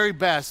the very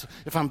best.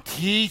 If I'm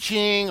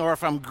teaching or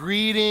if I'm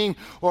greeting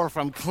or if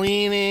I'm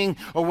cleaning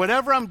or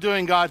whatever I'm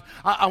doing, God,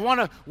 I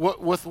want to,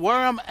 with where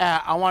I'm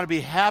at, I want to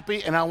be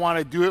happy and I want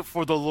to do it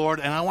for the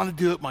Lord and I want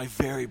to do it my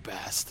very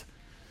best.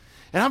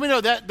 And how many know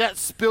that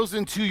spills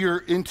into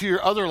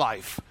your other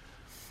life?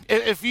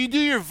 If you do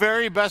your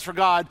very best for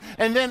God,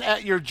 and then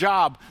at your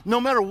job,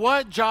 no matter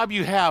what job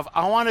you have,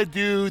 I want to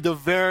do the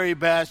very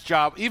best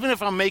job. Even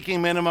if I'm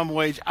making minimum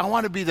wage, I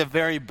want to be the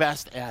very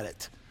best at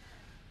it.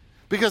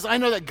 Because I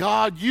know that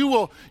God, you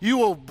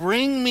will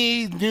bring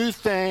me new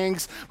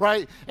things,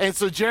 right? And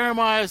so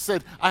Jeremiah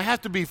said, I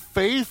have to be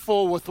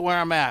faithful with where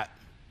I'm at.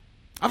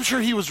 I'm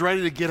sure he was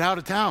ready to get out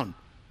of town.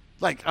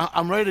 Like,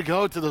 I'm ready to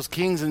go to those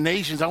kings and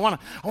nations. I want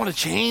to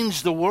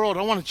change the world.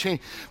 I want to change.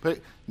 But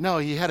no,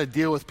 he had to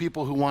deal with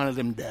people who wanted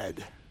him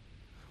dead.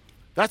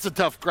 That's a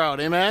tough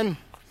crowd, amen?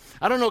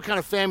 I don't know what kind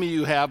of family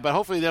you have, but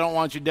hopefully they don't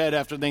want you dead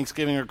after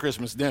Thanksgiving or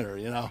Christmas dinner,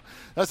 you know.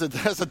 That's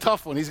a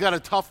tough one. He's got a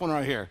tough one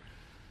right here.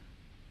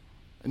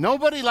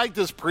 Nobody liked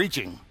this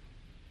preaching.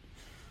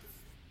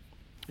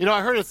 You know,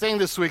 I heard a thing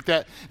this week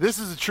that this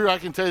is true. I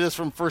can tell you this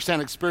from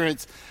firsthand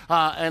experience.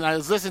 And I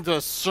was listening to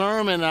a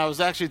sermon, and I was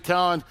actually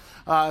telling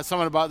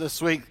someone about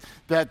this week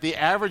that the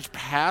average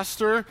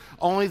pastor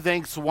only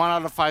thinks 1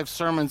 out of 5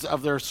 sermons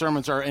of their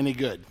sermons are any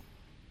good.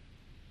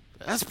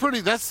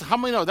 How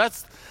many know?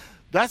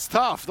 That's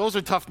tough. Those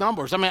are tough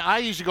numbers. I mean, I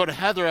usually go to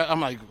Heather. I'm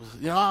like,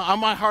 you know, I'm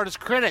my hardest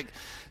critic.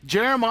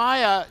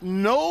 Jeremiah,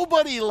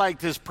 nobody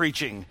liked his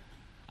preaching.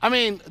 I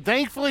mean,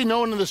 thankfully, no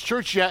one in this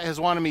church yet has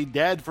wanted me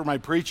dead for my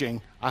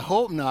preaching. I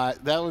hope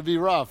not. That would be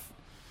rough.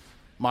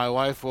 My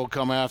wife will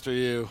come after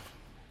you.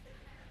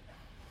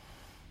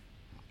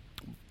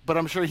 But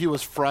I'm sure he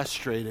was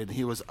frustrated.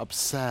 He was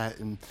upset.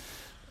 And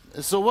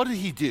so what did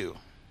he do?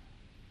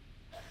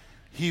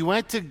 He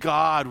went to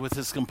God with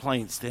his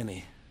complaints, didn't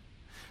he?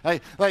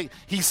 Like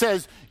he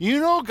says, you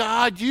know,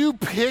 God, you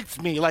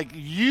picked me. Like,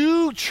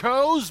 you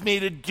chose me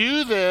to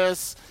do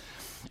this.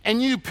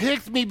 And you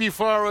picked me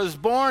before I was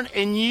born,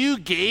 and you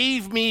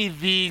gave me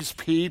these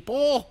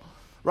people,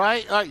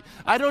 right? Like,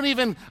 I don't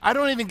even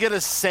get a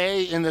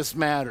say in this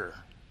matter,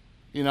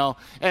 you know.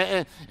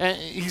 And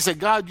he said,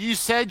 God, you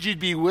said you'd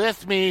be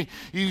with me.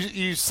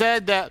 You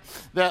said that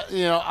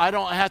you know, I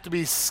don't have to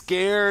be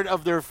scared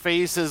of their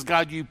faces.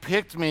 God, you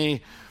picked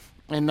me,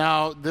 and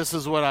now this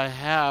is what I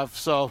have.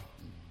 So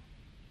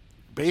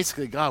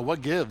basically, God,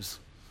 what gives?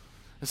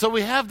 And so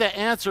we have that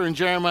answer in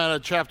Jeremiah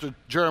chapter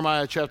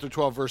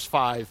 12, verse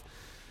 5.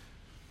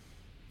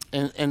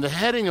 And the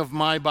heading of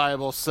my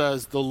Bible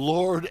says, the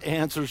Lord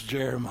answers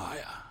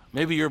Jeremiah.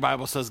 Maybe your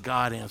Bible says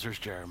God answers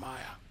Jeremiah,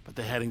 but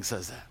the heading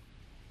says that.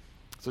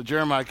 So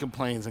Jeremiah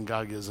complains and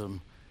God gives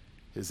him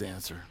his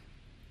answer.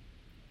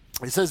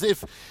 It says,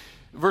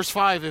 verse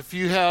 5, if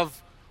you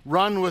have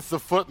run with the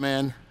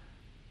footmen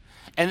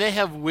and they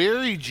have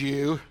wearied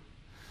you,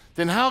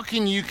 then how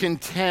can you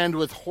contend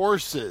with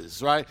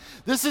horses, right?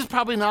 This is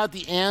probably not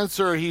the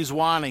answer he's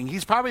wanting.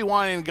 He's probably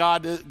wanting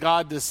God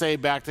to say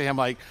back to him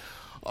like,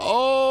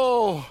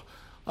 oh,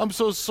 I'm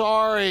so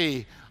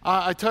sorry.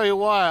 I tell you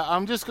what,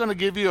 I'm just going to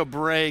give you a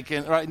break.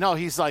 And right? No,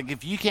 he's like,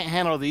 if you can't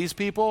handle these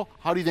people,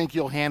 how do you think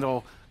you'll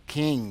handle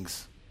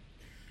kings?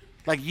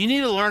 Like, you need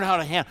to learn how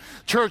to handle.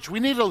 Church,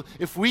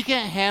 if we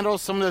can't handle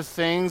some of the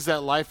things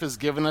that life has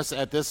given us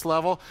at this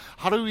level,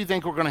 how do we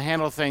think we're going to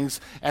handle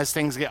things as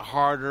things get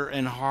harder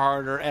and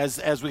harder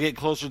as we get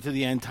closer to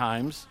the end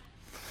times?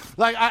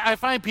 Like, I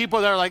find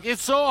people that are like,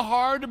 it's so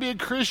hard to be a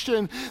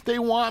Christian. They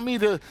want me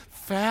to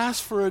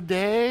fast for a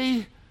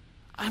day.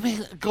 I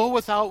mean, go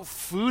without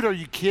food. Are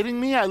you kidding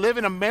me? I live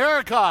in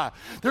America.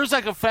 There's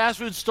like a fast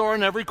food store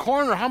in every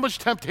corner. How much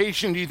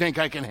temptation do you think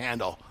I can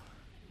handle?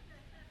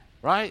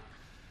 Right?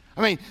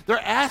 I mean, they're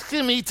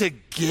asking me to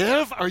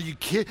give. Are you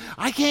kidding?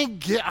 I can't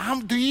give.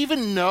 Do you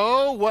even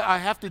know what I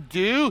have to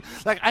do?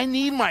 Like, I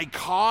need my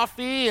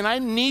coffee and I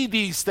need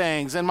these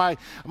things and my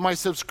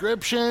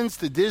subscriptions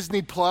to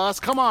Disney Plus.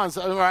 Come on,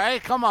 all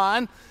right? Come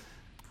on.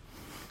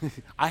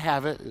 I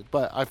have it,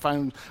 but I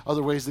find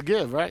other ways to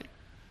give, right?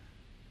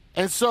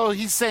 And so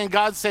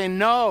God's saying,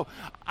 no,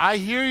 I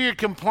hear your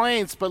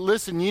complaints, but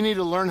listen, you need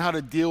to learn how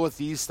to deal with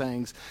these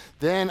things.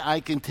 Then I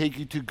can take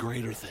you to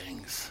greater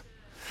things.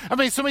 I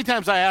mean, so many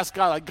times I ask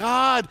God, like,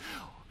 God,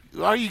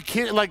 are you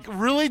kidding? Like,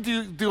 really,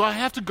 do I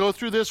have to go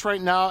through this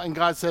right now? And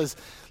God says,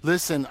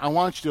 listen, I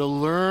want you to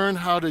learn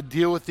how to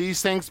deal with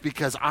these things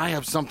because I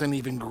have something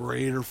even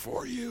greater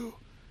for you.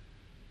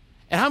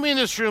 And how many in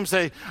this room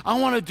say, I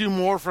want to do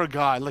more for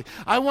God? Like,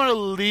 I want to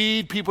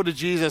lead people to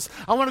Jesus.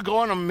 I want to go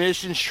on a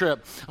mission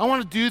trip. I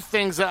want to do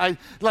things that I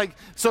like.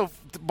 So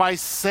by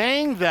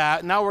saying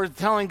that, now we're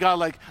telling God,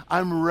 like,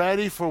 I'm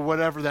ready for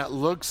whatever that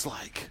looks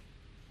like.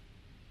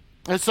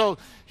 And so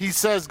he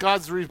says,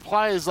 God's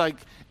reply is like,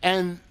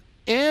 and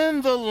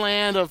in the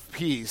land of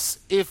peace,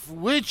 in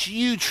which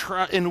you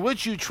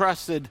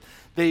trusted,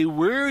 they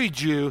wearied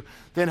you,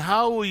 then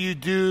how will you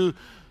do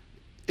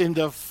in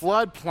the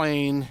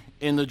floodplain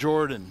in the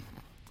Jordan?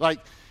 Like,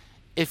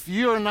 if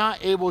you are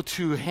not able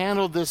to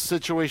handle this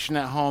situation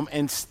at home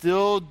and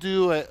still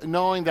do it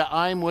knowing that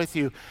I'm with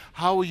you,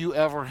 how will you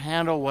ever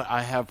handle what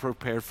I have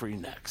prepared for you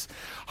next?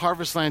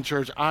 Harvest Land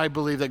Church, I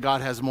believe that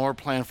God has more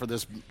planned for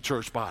this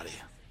church body.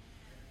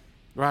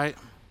 Right?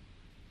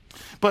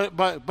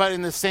 But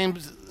in the same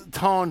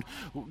tone,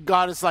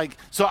 God is like,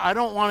 so I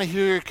don't want to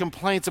hear your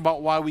complaints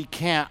about why we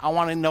can't. I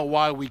want to know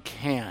why we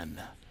can.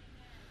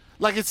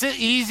 Like, it's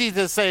easy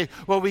to say,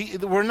 well,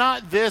 we're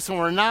not this and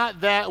we're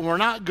not that and we're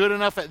not good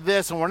enough at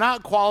this and we're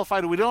not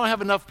qualified and we don't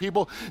have enough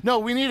people. No,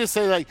 we need to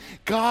say, like,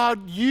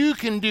 God, you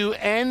can do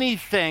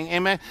anything.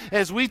 Amen.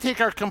 As we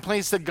take our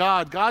complaints to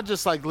God, God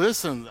just like,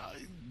 listen,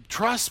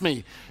 trust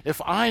me,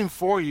 if I'm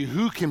for you,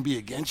 who can be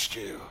against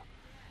you?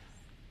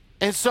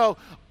 And so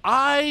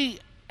I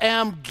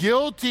am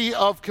guilty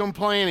of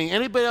complaining.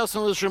 Anybody else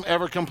in this room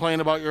ever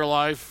complain about your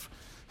life?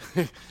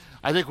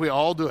 I think we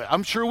all do it.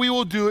 I'm sure we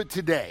will do it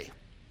today.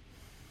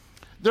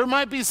 There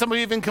might be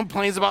somebody even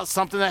complains about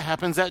something that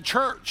happens at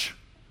church.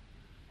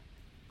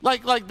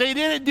 Like they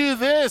didn't do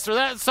this, or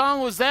that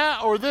song was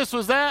that, or this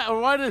was that,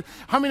 or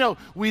how many know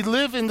we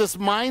live in this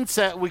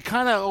mindset, we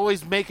kind of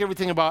always make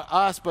everything about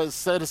us, but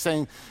instead of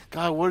saying,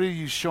 God, what are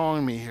you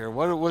showing me here?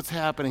 What's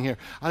happening here?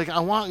 I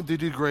want to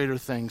do greater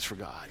things for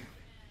God.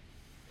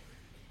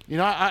 You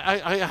know,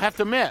 I have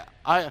to admit,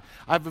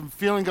 I've been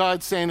feeling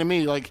God saying to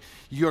me, like,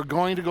 you're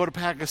going to go to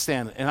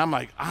Pakistan. And I'm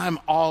like, I'm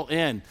all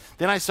in.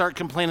 Then I start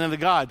complaining to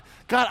God,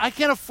 God, I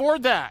can't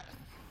afford that.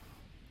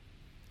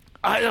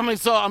 I mean,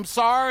 so I'm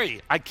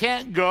sorry. I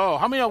can't go.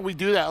 How many of we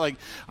do that? Like,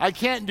 I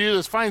can't do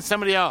this. Find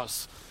somebody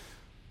else.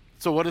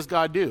 So what does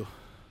God do?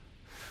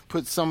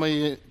 Put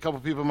a couple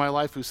people in my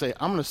life who say,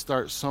 I'm going to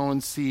start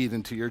sowing seed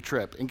into your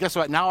trip. And guess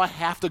what? Now I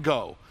have to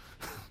go.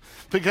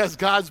 Because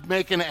God's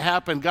making it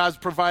happen. God's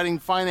providing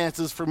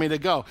finances for me to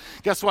go.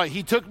 Guess what?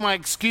 He took my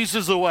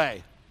excuses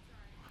away.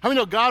 How many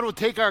know God will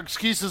take our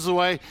excuses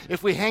away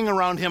if we hang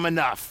around him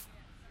enough?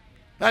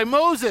 Like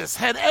Moses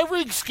had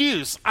every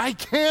excuse. I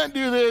can't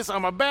do this.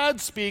 I'm a bad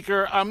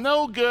speaker. I'm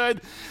no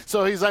good.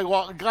 So he's like,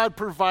 well, God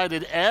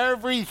provided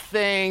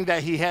everything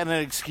that he had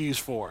an excuse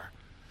for.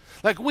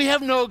 Like, we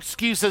have no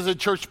excuse as a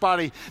church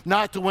body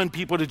not to win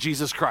people to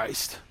Jesus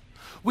Christ.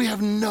 We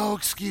have no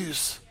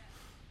excuse.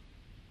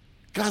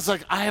 God's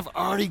like, I have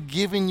already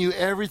given you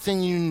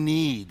everything you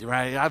need,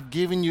 right? I've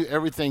given you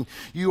everything.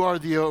 You are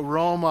the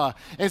aroma.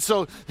 And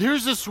so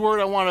here's this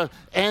word I want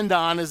to end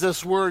on, is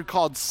this word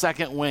called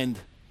second wind.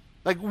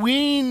 Like,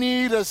 we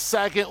need a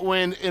second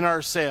wind in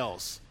our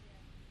sails.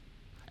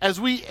 As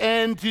we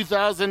end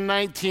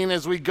 2019,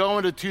 as we go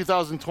into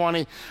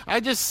 2020, I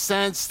just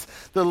sensed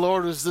the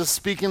Lord was just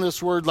speaking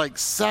this word like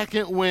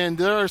second wind.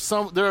 There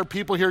are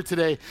people here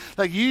today,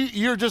 like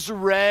you're just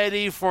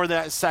ready for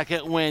that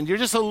second wind. You're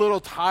just a little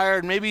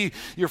tired. Maybe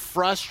you're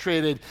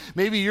frustrated.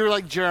 Maybe you're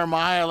like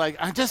Jeremiah, like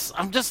I'm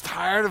just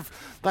tired of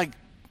like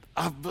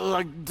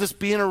just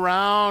being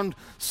around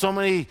so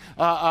many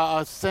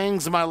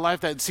things in my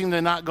life that seem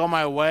to not go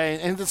my way.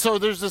 And so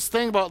there's this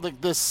thing about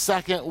like this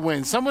second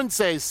wind. Someone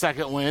say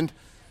second wind.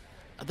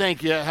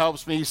 Thank you. It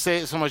helps me. You say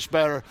it so much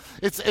better.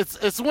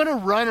 It's when a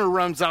runner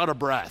runs out of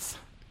breath,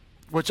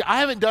 which I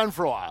haven't done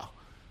for a while,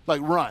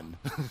 like run.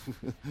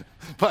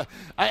 but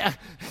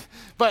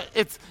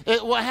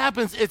what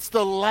happens, it's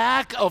the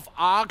lack of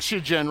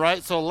oxygen,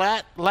 right? So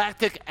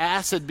lactic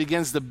acid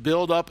begins to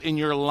build up in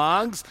your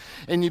lungs,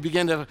 and you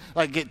begin to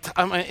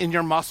in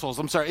your muscles,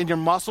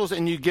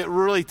 and you get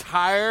really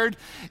tired,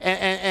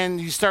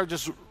 and you start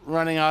just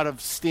running out of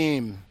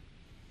steam.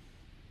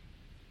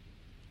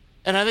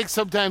 And I think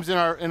sometimes in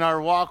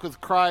our walk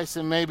with Christ,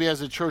 and maybe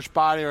as a church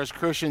body or as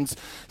Christians,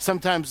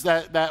 sometimes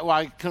that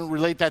I can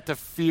relate that to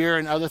fear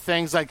and other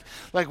things. Like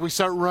we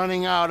start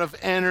running out of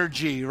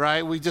energy,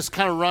 right? We just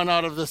kind of run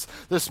out of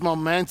this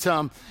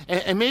momentum.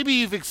 And maybe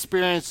you've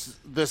experienced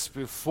this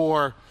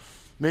before.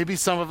 Maybe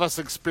some of us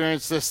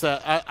experience this.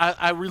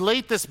 I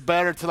relate this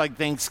better to like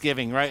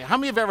Thanksgiving, right? How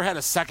many have ever had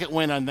a second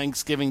wind on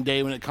Thanksgiving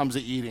Day when it comes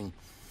to eating?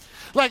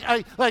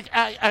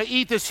 I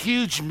eat this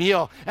huge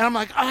meal, and I'm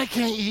like, I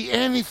can't eat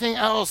anything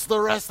else the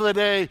rest of the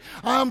day.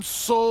 I'm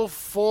so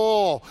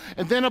full.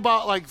 And then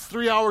about like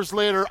 3 hours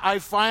later, I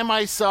find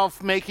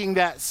myself making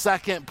that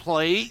second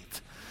plate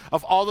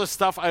of all the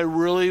stuff I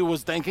really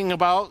was thinking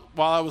about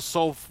while I was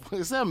so full.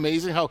 Isn't that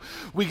amazing how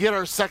we get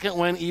our second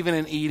wind even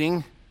in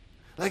eating?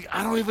 Like,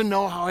 I don't even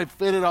know how I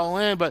fit it all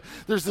in, but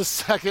there's the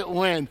second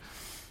wind.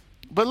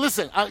 But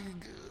listen,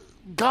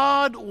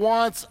 God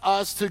wants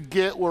us to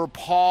get where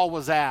Paul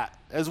was at.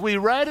 As we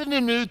read in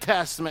the New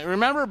Testament,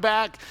 remember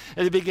back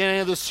at the beginning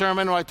of the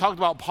sermon when I talked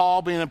about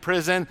Paul being in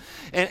prison,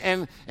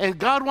 and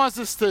God wants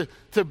us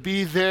to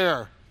be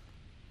there.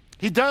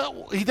 He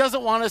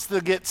doesn't want us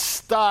to get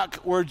stuck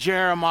where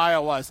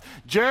Jeremiah was.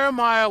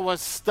 Jeremiah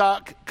was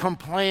stuck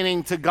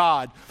complaining to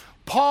God.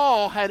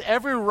 Paul had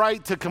every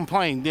right to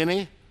complain, didn't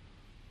he?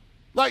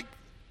 Like,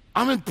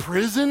 I'm in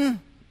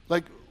prison?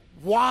 Like,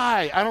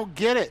 why? I don't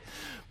get it.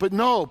 But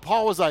no,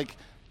 Paul was like,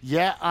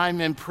 yeah, I'm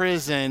in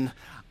prison.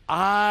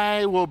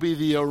 I will be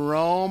the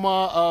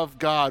aroma of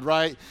God,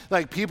 right?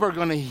 Like, people are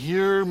going to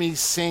hear me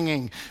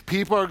singing.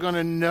 People are going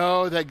to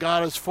know that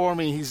God is for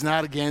me. He's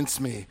not against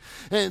me.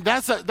 And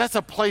that's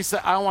a place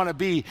that I want to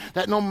be,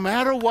 that no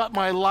matter what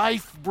my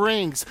life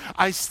brings,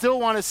 I still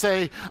want to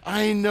say,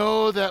 I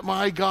know that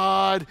my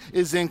God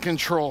is in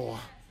control.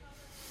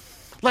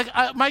 Like,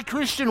 my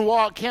Christian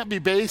walk can't be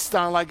based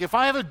on, like, if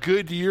I have a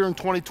good year in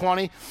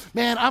 2020,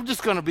 man, I'm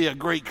just going to be a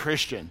great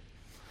Christian.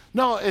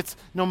 No, it's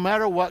no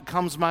matter what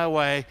comes my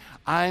way,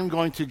 I'm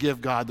going to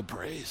give God the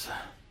praise.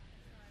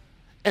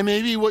 And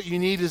maybe what you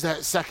need is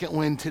that second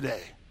wind today.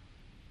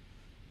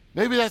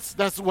 Maybe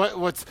that's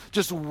what's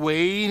just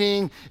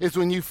waiting is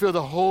when you feel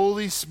the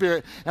Holy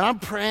Spirit. And I'm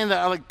praying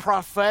that like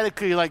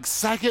prophetically, like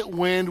second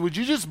wind, would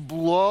you just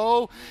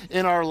blow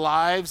in our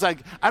lives? Like,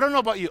 I don't know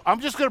about you.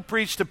 I'm just going to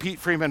preach to Pete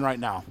Freeman right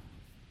now.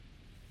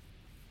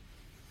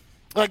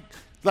 Like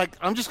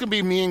I'm just going to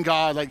be me and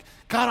God. Like,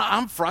 God,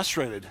 I'm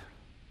frustrated.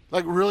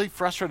 Like, really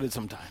frustrated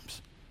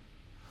sometimes.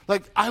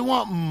 Like, I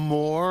want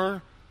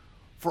more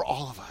for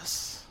all of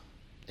us.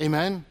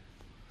 Amen?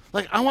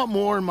 Like, I want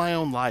more in my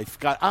own life.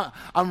 God,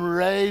 I'm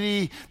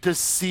ready to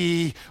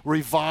see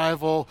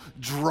revival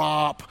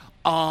drop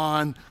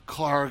on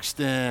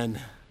Clarkston,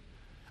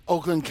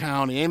 Oakland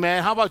County.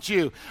 Amen? How about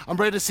you? I'm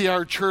ready to see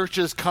our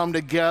churches come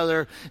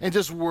together and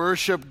just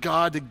worship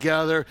God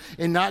together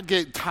and not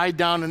get tied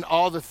down in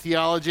all the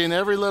theology and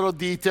every little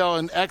detail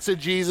and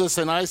exegesis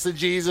and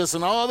eisegesis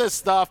and all this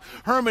stuff,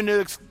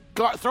 hermeneutics.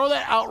 God, throw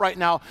that out right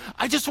now.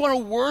 I just want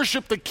to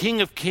worship the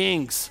King of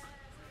Kings.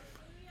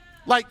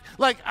 Like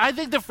I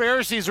think the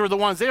Pharisees were the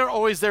ones, they were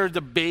always there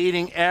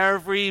debating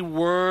every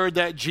word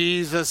that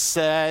Jesus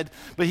said.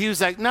 But he was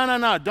like,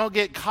 no, don't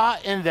get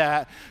caught in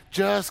that.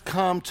 Just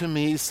come to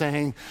me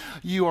saying,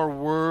 you are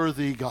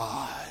worthy,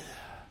 God.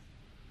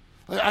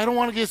 I don't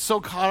want to get so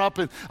caught up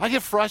in, I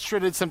get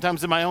frustrated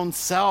sometimes in my own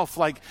self,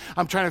 like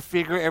I'm trying to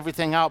figure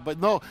everything out. But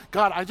no,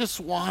 God, I just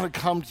want to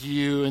come to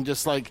you and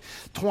just like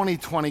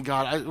 2020,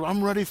 God,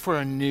 I'm ready for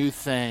a new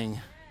thing.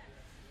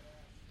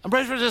 I'm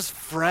ready for this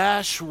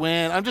fresh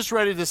wind. I'm just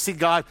ready to see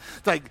God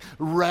like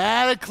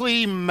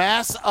radically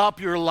mess up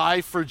your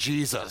life for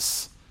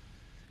Jesus.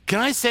 Can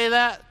I say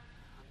that?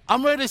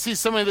 I'm ready to see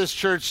some of this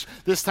church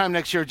this time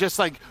next year just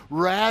like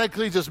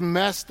radically just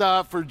messed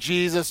up for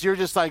Jesus. You're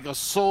just like a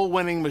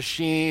soul-winning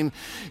machine.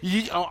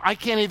 I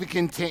can't even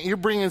contain. You're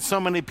bringing so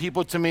many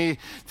people to me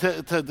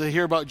to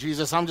hear about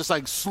Jesus. I'm just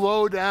like,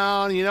 slow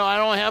down. I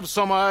don't have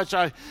so much.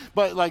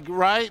 But like,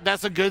 right?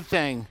 That's a good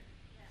thing.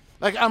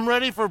 Like, I'm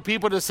ready for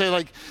people to say,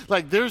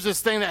 like there's this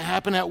thing that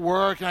happened at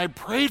work, and I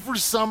prayed for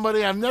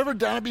somebody. I've never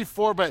done it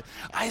before, but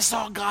I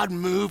saw God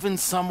move in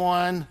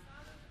someone.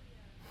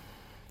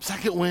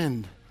 Second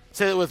wind.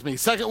 Say it with me.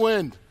 Second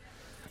wind.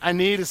 I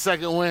need a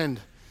second wind.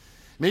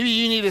 Maybe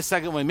you need a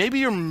second wind. Maybe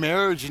your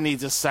marriage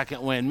needs a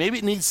second wind. Maybe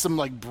it needs some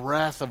like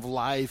breath of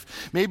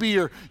life. Maybe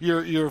your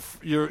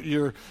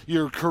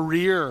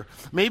career.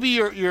 Maybe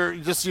your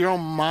just your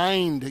own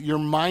mind, your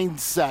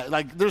mindset.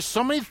 Like there's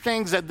so many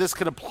things that this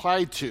could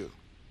apply to.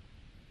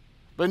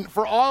 But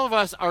for all of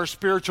us, our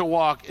spiritual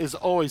walk is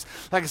always,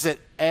 like I said,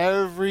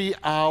 every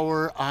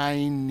hour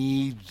I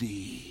need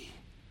thee.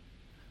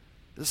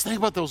 Just think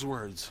about those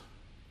words.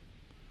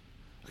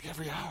 Like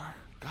every hour,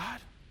 God.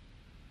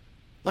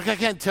 Like I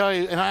can't tell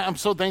you, and I'm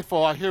so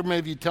thankful. I hear many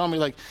of you tell me,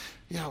 like,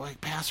 like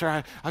Pastor,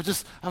 I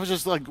was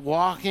just like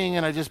walking,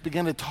 and I just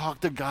began to talk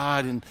to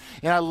God, and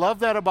I love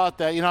that about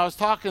that. I was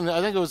talking.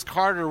 I think it was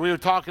Carter. We were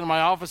talking in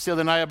my office the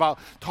other night about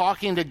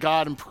talking to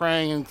God and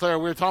praying. And Claire,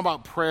 we were talking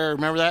about prayer.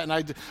 Remember that?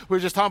 And we were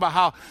just talking about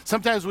how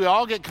sometimes we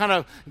all get kind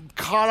of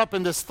caught up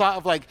in this thought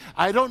of like,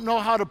 I don't know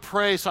how to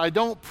pray, so I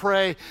don't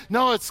pray.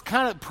 No, it's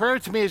kind of prayer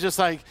to me is just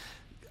like,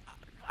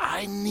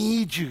 I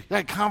need you,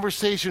 that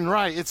conversation,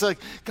 right? It's like,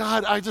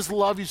 God, I just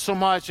love you so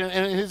much.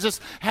 And it's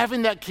just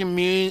having that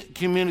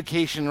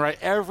communication, right?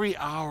 Every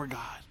hour,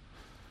 God.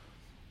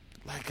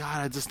 Like,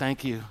 God, I just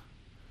thank you.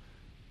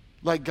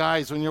 Like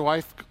guys, when your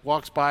wife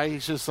walks by,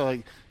 he's just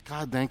like,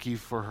 God, thank you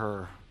for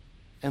her.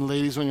 And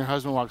ladies, when your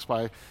husband walks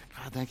by,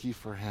 God, thank you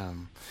for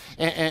him.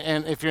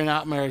 And if you're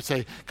not married,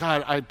 say,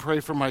 God, I pray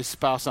for my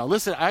spouse now.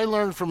 Listen, I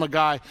learned from a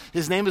guy,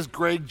 his name is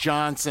Greg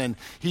Johnson.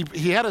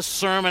 He had a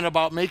sermon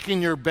about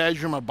making your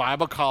bedroom a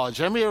Bible college.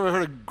 Have you ever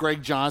heard of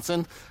Greg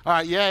Johnson? All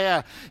right,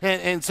 yeah.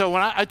 And so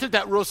when I took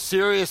that real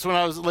serious when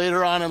I was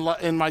later on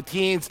in my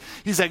teens,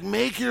 he's like,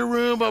 make your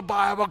room a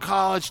Bible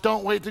college.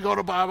 Don't wait to go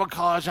to Bible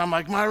college. I'm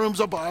like, my room's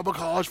a Bible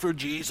college for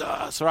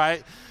Jesus,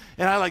 right?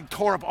 And I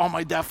tore up all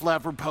my Def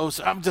Leppard posts.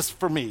 I'm just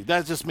for me.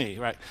 That's just me,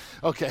 right?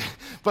 Okay.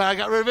 But I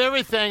got rid of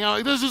everything. I'm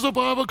like, this is a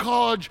Bible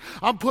college.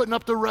 I'm putting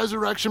up the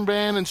Resurrection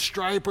Band and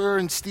Stryper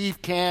and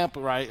Steve Camp,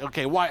 right?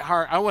 Okay, White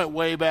Hart. I went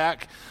way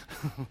back.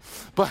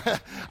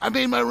 But I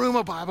made my room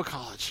a Bible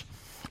college.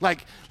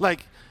 Like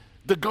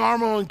the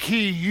Garmo and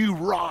Key, you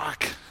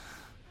rock.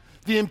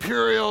 The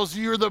Imperials,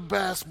 you're the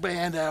best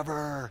band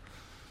ever.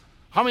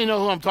 How many know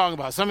who I'm talking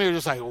about? Some of you are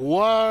just like,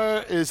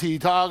 what is he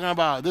talking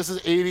about? This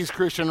is 80s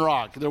Christian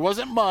rock. There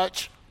wasn't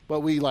much, but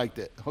we liked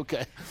it,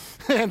 okay?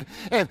 And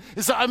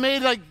so I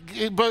made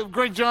but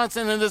Greg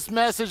Johnson in this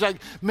message,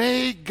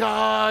 make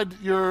God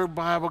your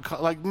Bible,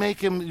 make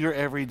him your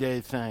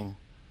everyday thing.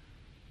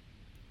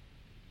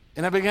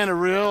 And I began to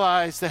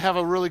realize to have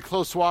a really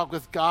close walk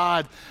with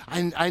God,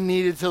 I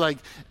needed to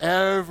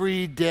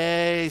every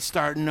day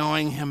start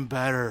knowing him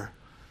better.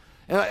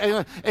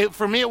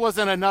 For me, it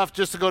wasn't enough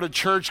just to go to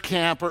church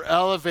camp or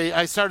Elevate.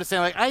 I started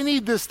saying, I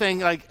need this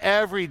thing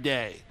every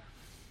day.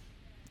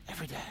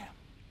 Every day.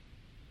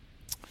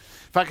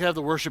 If I could have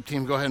the worship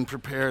team go ahead and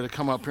prepare to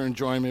come up here and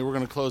join me. We're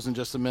going to close in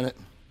just a minute.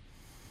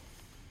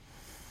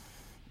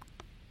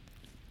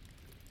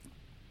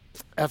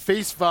 At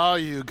face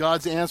value,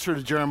 God's answer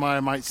to Jeremiah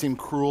might seem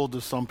cruel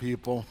to some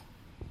people.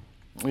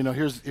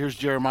 Here's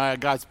Jeremiah.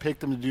 God's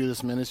picked him to do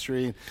this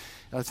ministry.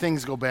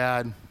 Things go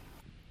bad.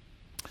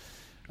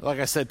 Like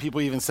I said,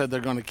 people even said they're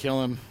going to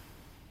kill him.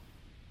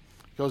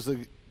 He goes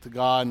to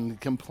God and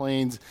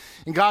complains.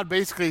 And God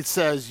basically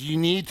says, you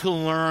need to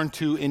learn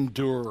to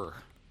endure.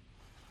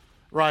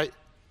 Right?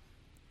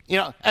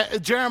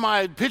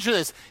 Jeremiah, picture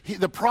this.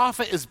 The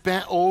prophet is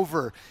bent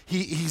over.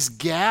 He's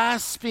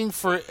gasping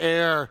for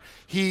air.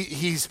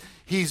 He's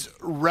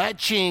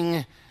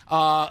retching.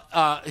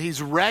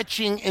 He's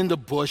retching in the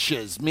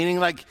bushes, meaning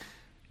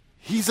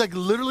he's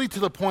literally to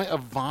the point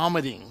of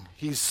vomiting.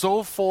 He's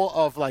so full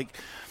of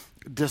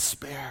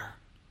despair.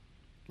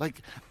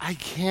 I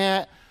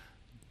can't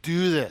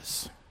do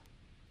this.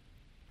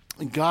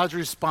 And God's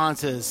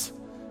response is,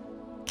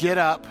 get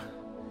up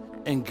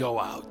and go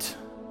out.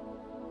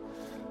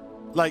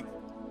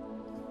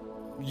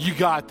 You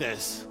got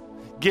this.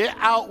 Get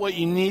out what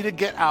you need to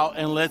get out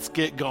and let's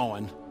get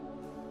going.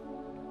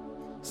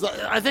 So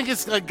I think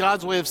it's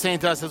God's way of saying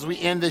to us as we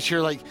end this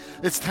year,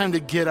 it's time to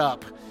get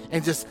up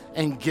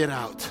and get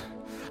out.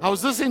 I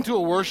was listening to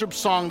a worship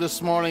song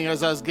this morning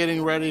as I was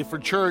getting ready for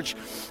church,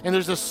 and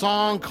there's a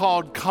song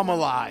called Come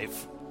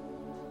Alive.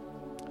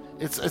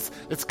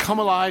 It's Come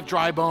Alive,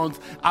 Dry Bones,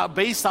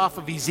 based off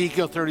of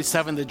Ezekiel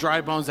 37, the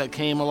dry bones that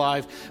came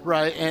alive,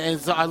 right? And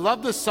so I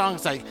love this song.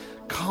 It's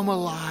come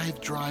alive,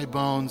 dry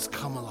bones,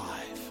 come alive.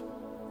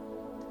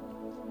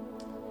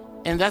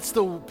 And that's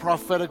the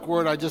prophetic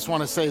word I just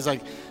want to say is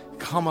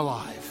come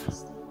alive.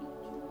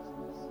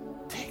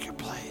 Take your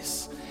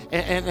place.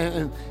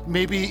 And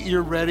maybe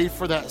you're ready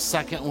for that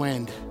second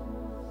wind.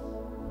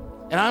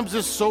 And I'm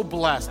just so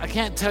blessed. I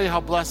can't tell you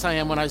how blessed I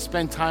am when I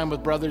spend time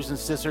with brothers and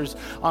sisters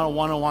on a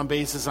one-on-one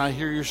basis, and I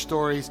hear your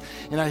stories,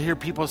 and I hear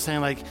people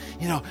saying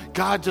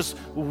God just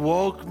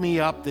woke me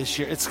up this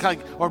year. It's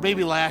or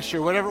maybe last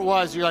year, whatever it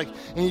was, and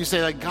you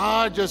say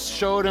God just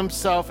showed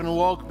himself and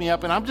woke me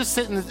up, and I'm just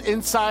sitting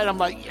inside, I'm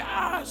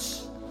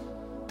yes,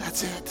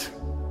 that's it.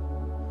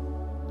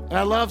 And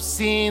I love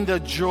seeing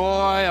the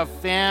joy of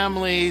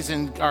families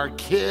and our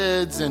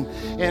kids and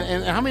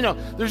how many know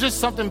there's just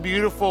something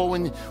beautiful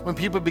when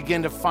people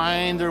begin to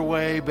find their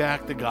way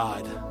back to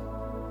God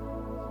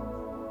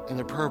and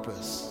their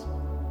purpose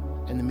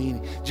and the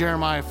meaning.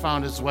 Jeremiah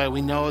found his way.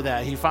 We know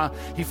that. He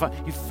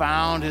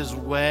found his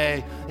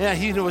way. Yeah,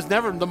 he was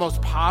never the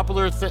most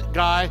popular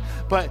guy,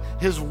 but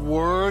his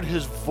word,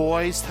 his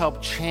voice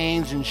helped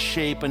change and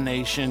shape a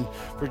nation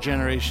for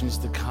generations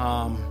to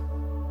come.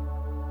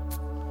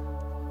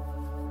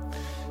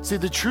 See,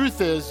 the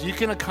truth is, you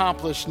can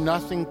accomplish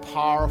nothing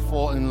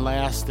powerful and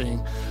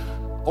lasting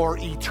or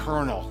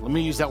eternal. Let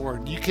me use that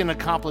word. You can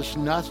accomplish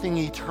nothing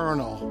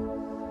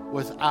eternal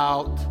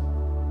without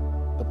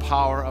the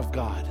power of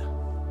God.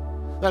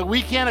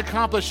 We can't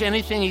accomplish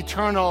anything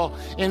eternal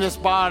in this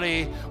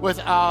body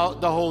without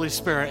the Holy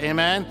Spirit.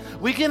 Amen?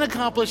 We can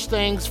accomplish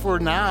things for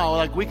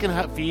now. We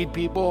can feed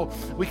people.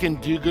 We can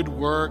do good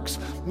works.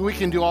 We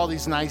can do all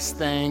these nice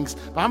things.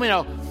 But how many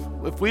know,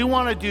 if we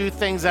want to do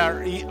things that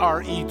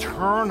are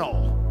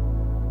eternal,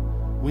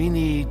 we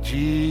need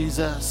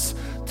Jesus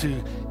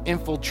to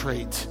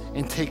infiltrate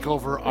and take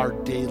over our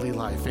daily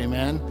life.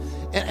 Amen?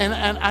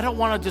 And I don't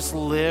want to just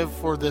live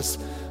for this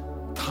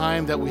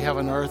time that we have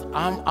on earth.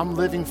 I'm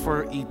living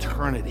for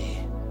eternity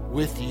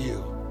with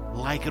you.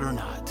 like it or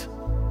not.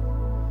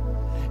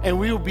 And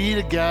we will be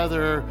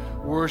together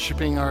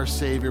worshiping our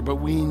Savior, but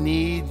we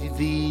need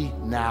thee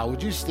now.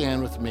 Would you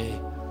stand with me?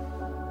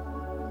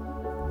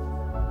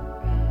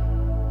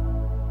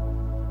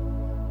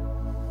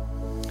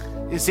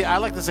 You see, I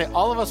like to say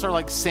all of us are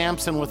like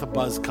Samson with a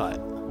buzz cut.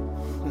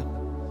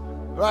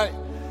 Right?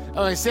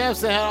 I mean,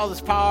 Samson had all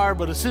this power,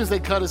 but as soon as they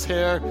cut his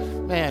hair,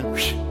 man,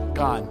 whoosh,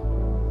 gone.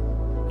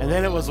 And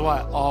then it was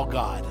what? All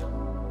God.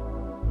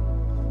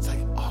 It's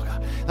like, oh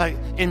God. Like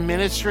in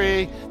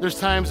ministry, there's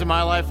times in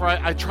my life where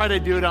I try to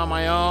do it on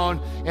my own,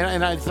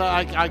 and I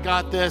thought I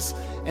got this,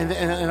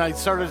 and I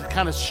started to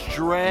kind of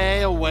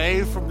stray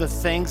away from the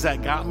things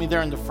that got me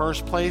there in the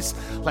first place,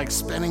 like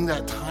spending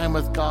that time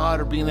with God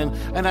or being in,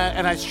 and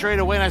I strayed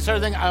away, and I started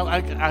thinking,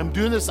 I'm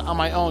doing this on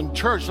my own.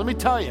 Church, let me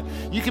tell you,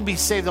 you can be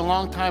saved a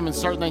long time and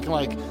start thinking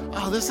like,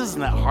 oh, this isn't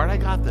that hard, I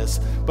got this.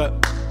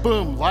 But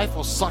boom, life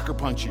will sucker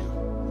punch you.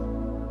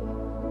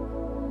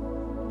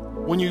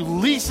 When you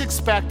least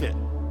expect it,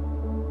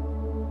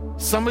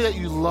 somebody that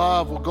you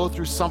love will go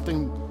through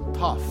something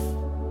tough.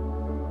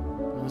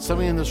 And some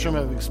of you in this room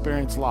have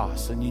experienced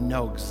loss, and you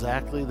know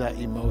exactly that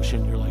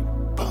emotion. You're like,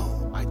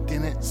 boom, I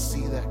didn't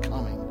see that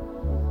coming.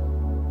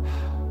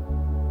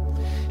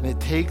 And it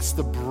takes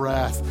the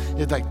breath,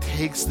 it like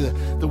takes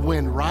the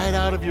wind right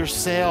out of your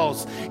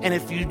sails. And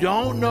if you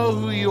don't know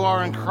who you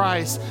are in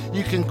Christ,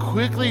 you can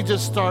quickly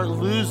just start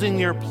losing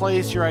your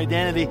place, your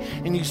identity,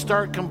 and you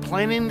start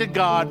complaining to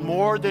God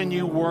more than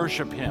you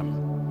worship him.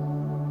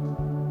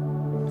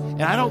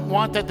 And I don't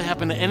want that to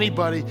happen to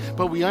anybody,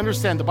 but we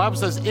understand the Bible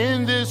says,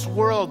 in this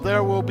world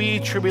there will be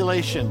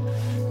tribulation.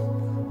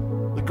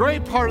 The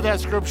great part of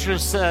that scripture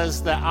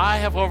says that I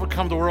have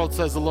overcome the world,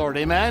 says the Lord.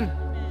 Amen?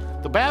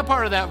 The bad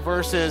part of that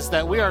verse is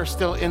that we are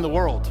still in the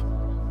world.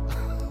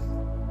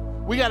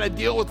 We got to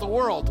deal with the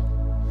world.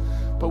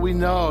 But we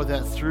know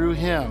that through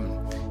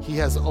him, he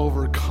has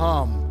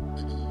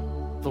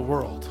overcome the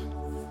world.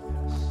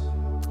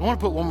 I want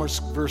to put one more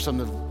verse on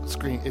the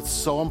screen. It's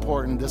so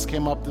important. This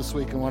came up this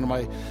week in one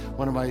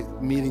of my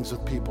meetings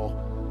with people.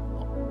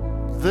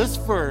 This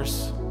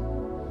verse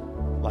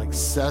like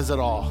says it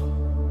all.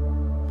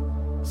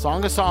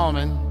 Song of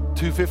Solomon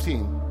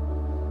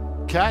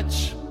 2:15.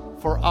 Catch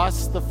for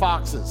us the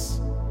foxes.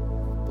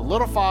 The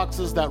little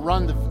foxes that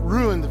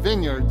ruin the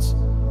vineyards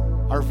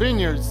are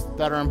vineyards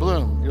that are in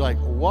bloom. You're like,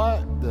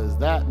 what does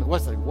that mean?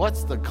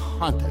 What's the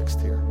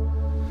context here?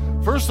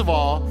 First of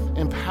all,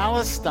 in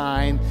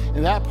Palestine,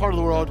 in that part of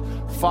the world,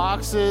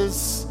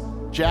 foxes,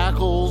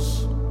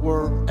 jackals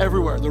were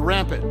everywhere. They're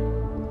rampant.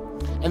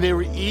 And they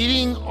were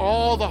eating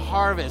all the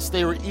harvest.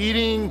 They were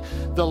eating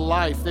the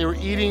life. They were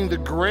eating the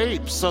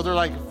grapes. So they're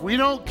like, if we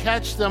don't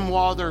catch them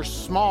while they're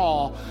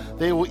small,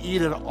 they will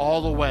eat it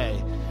all the way.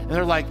 And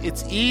they're like,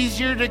 it's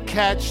easier to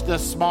catch the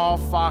small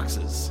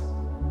foxes.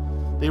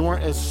 They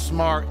weren't as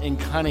smart and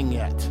cunning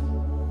yet.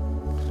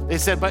 They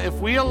said, but if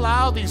we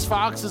allow these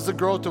foxes to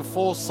grow to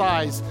full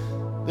size,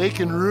 they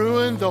can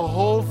ruin the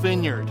whole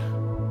vineyard.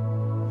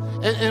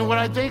 And when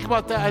I think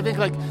about that, I think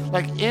like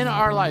in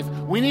our life,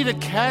 we need to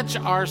catch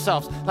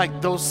ourselves. Like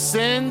those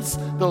sins,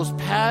 those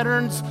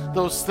patterns,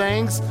 those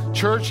things.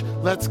 Church,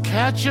 let's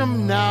catch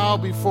them now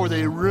before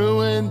they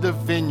ruin the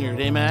vineyard.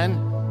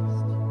 Amen?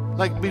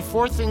 Like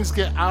before things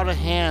get out of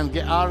hand,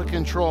 get out of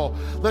control,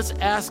 let's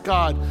ask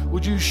God,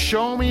 would you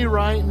show me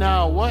right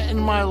now what in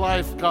my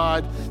life,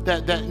 God,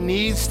 that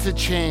needs to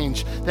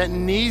change, that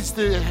needs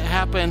to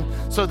happen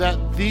so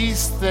that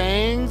these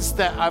things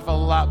that I've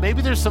allowed,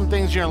 maybe there's some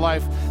things in your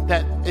life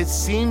that it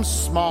seems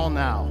small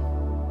now,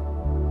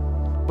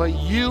 but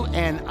you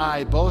and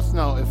I both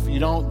know if you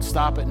don't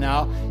stop it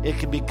now, it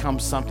can become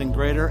something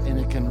greater and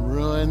it can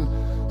ruin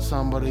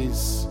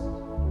somebody's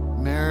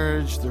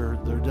marriage, they're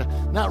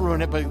not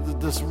ruin it, but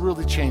just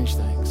really change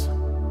things.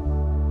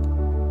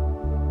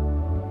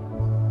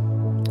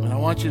 And I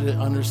want you to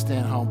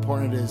understand how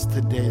important it is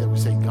today that we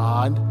say,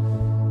 God,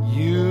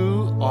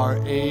 you are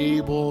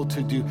able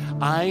to do.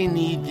 I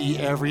need thee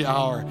every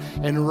hour.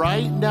 And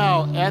right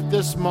now, at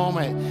this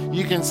moment,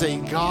 you can say,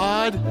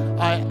 God,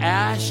 I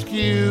ask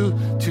you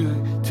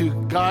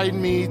to guide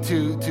me,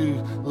 to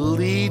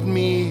lead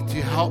me,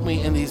 to help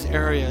me in these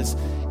areas.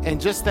 And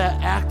just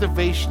that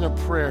activation of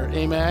prayer,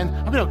 amen?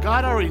 I mean,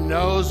 God already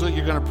knows what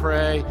you're going to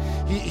pray.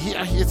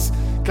 It's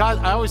God.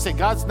 I always say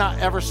God's not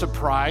ever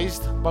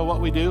surprised by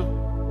what we do.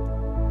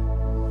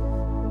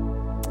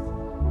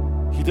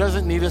 He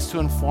doesn't need us to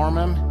inform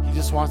him. He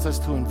just wants us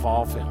to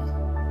involve him.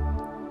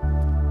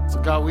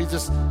 So God,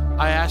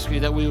 I ask you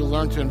that we will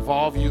learn to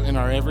involve you in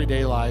our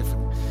everyday life.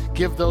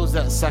 Give those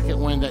that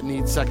second wind that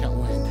need second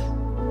wind.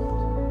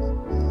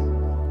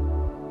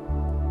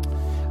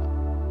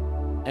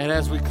 And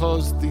as we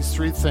close these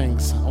three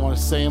things, I want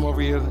to say them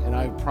over you, and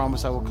I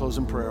promise I will close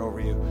in prayer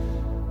over you.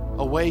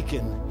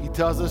 Awaken. He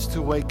tells us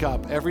to wake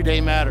up. Every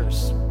day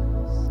matters.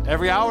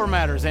 Every hour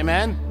matters.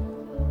 Amen?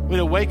 We need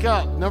to wake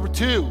up. Number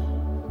 2,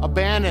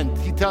 Abandoned.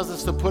 He tells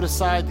us to put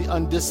aside the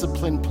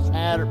undisciplined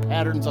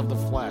patterns of the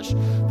flesh,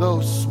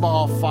 those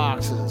small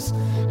foxes.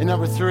 And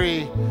number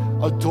 3,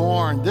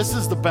 adorn. This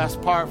is the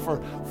best part.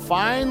 For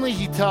finally,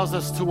 he tells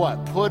us to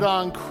what? Put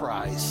on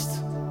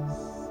Christ.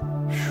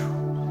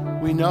 Whew.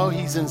 We know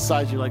he's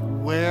inside you. Like,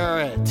 wear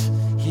it.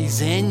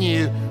 He's in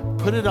you.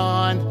 Put it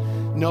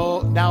on.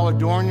 No, now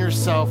adorn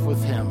yourself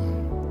with him.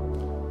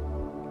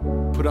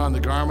 Put on the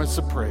garments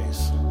of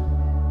praise.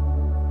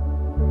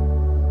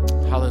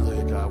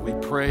 Hallelujah, God. We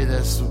pray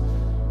this.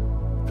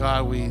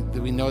 God, we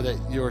know that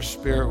your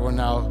Spirit will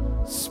now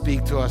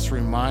speak to us,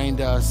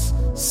 remind us,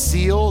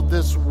 seal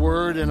this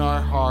word in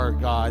our heart,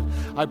 God.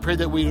 I pray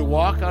that we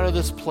walk out of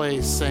this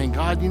place saying,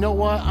 God, you know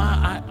what?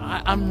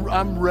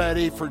 I'm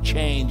ready for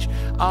change.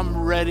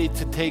 I'm ready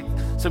to take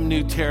some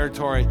new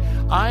territory.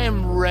 I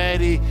am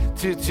ready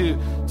to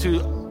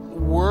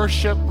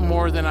worship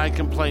more than I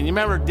complain. You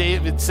remember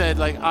David said,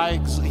 like,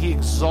 he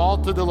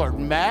exalted the Lord.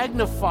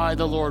 Magnify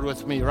the Lord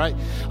with me, right?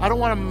 I don't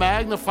want to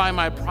magnify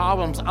my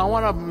problems. I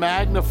want to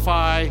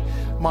magnify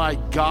my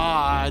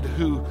God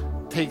who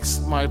takes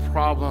my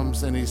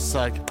problems and he's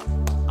like,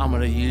 I'm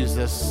going to use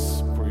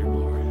this for your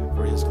glory,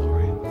 for his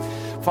glory.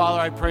 Father,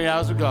 I pray now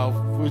as we go,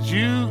 would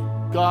you,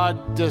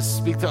 God, just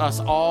speak to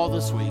us all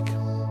this week?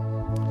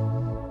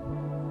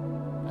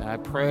 And I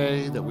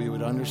pray that we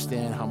would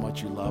understand how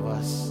much you love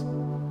us.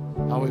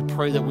 I would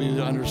pray that we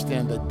would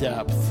understand the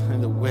depth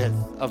and the width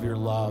of your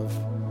love.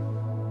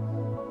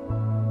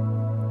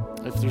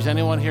 If there's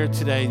anyone here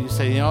today and you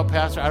say, you know,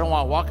 Pastor, I don't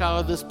want to walk out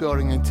of this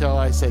building until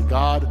I say,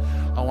 God,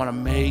 I want to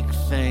make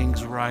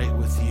things right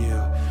with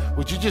you.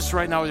 Would you just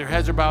right now, with your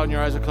heads are bowed and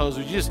your eyes are closed,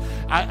 would you just,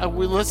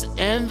 let's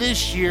end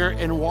this year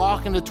and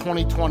walk into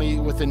 2020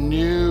 with a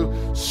new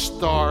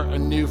start, a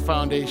new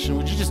foundation.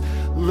 Would you just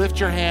lift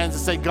your hands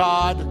and say,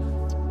 God,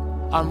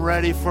 I'm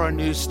ready for a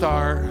new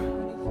start.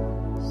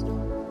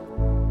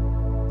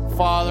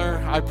 Father,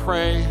 I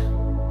pray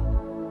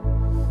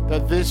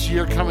that this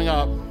year coming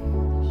up,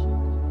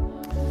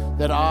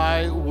 that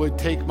I would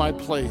take my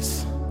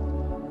place.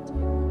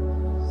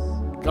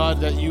 God,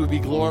 that you would be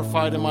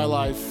glorified in my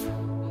life.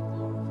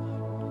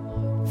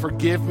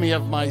 Forgive me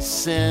of my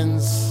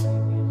sins.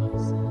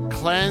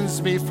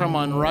 Cleanse me from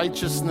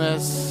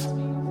unrighteousness.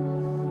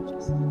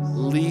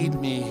 Lead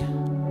me.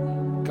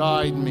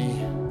 Guide me.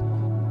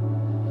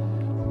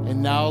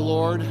 And now,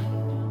 Lord,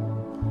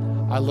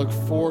 I look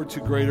forward to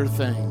greater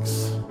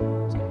things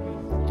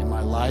in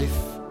my life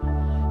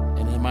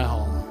and in my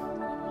home.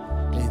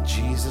 In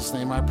Jesus'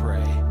 name I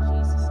pray.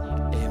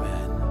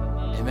 Amen.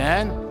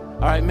 Amen.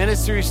 All right,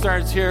 ministry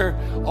starts here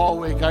all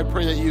week. I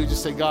pray that you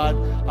just say, God,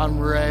 I'm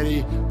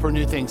ready for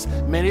new things.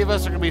 Many of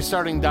us are going to be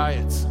starting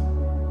diets.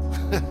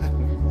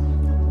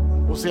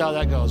 We'll see how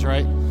that goes,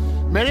 right?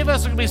 Many of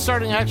us are going to be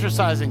starting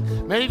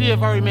exercising. Many of you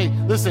have already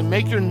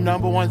make your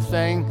number one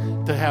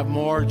thing to have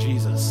more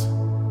Jesus.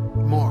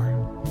 More.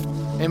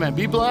 Amen.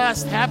 Be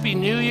blessed. Happy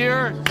New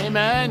Year.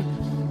 Amen.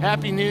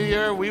 Happy New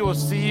Year. We will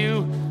see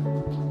you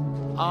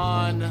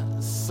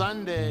on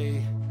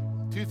Sunday,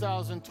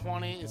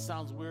 2020. It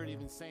sounds weird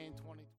even saying 20.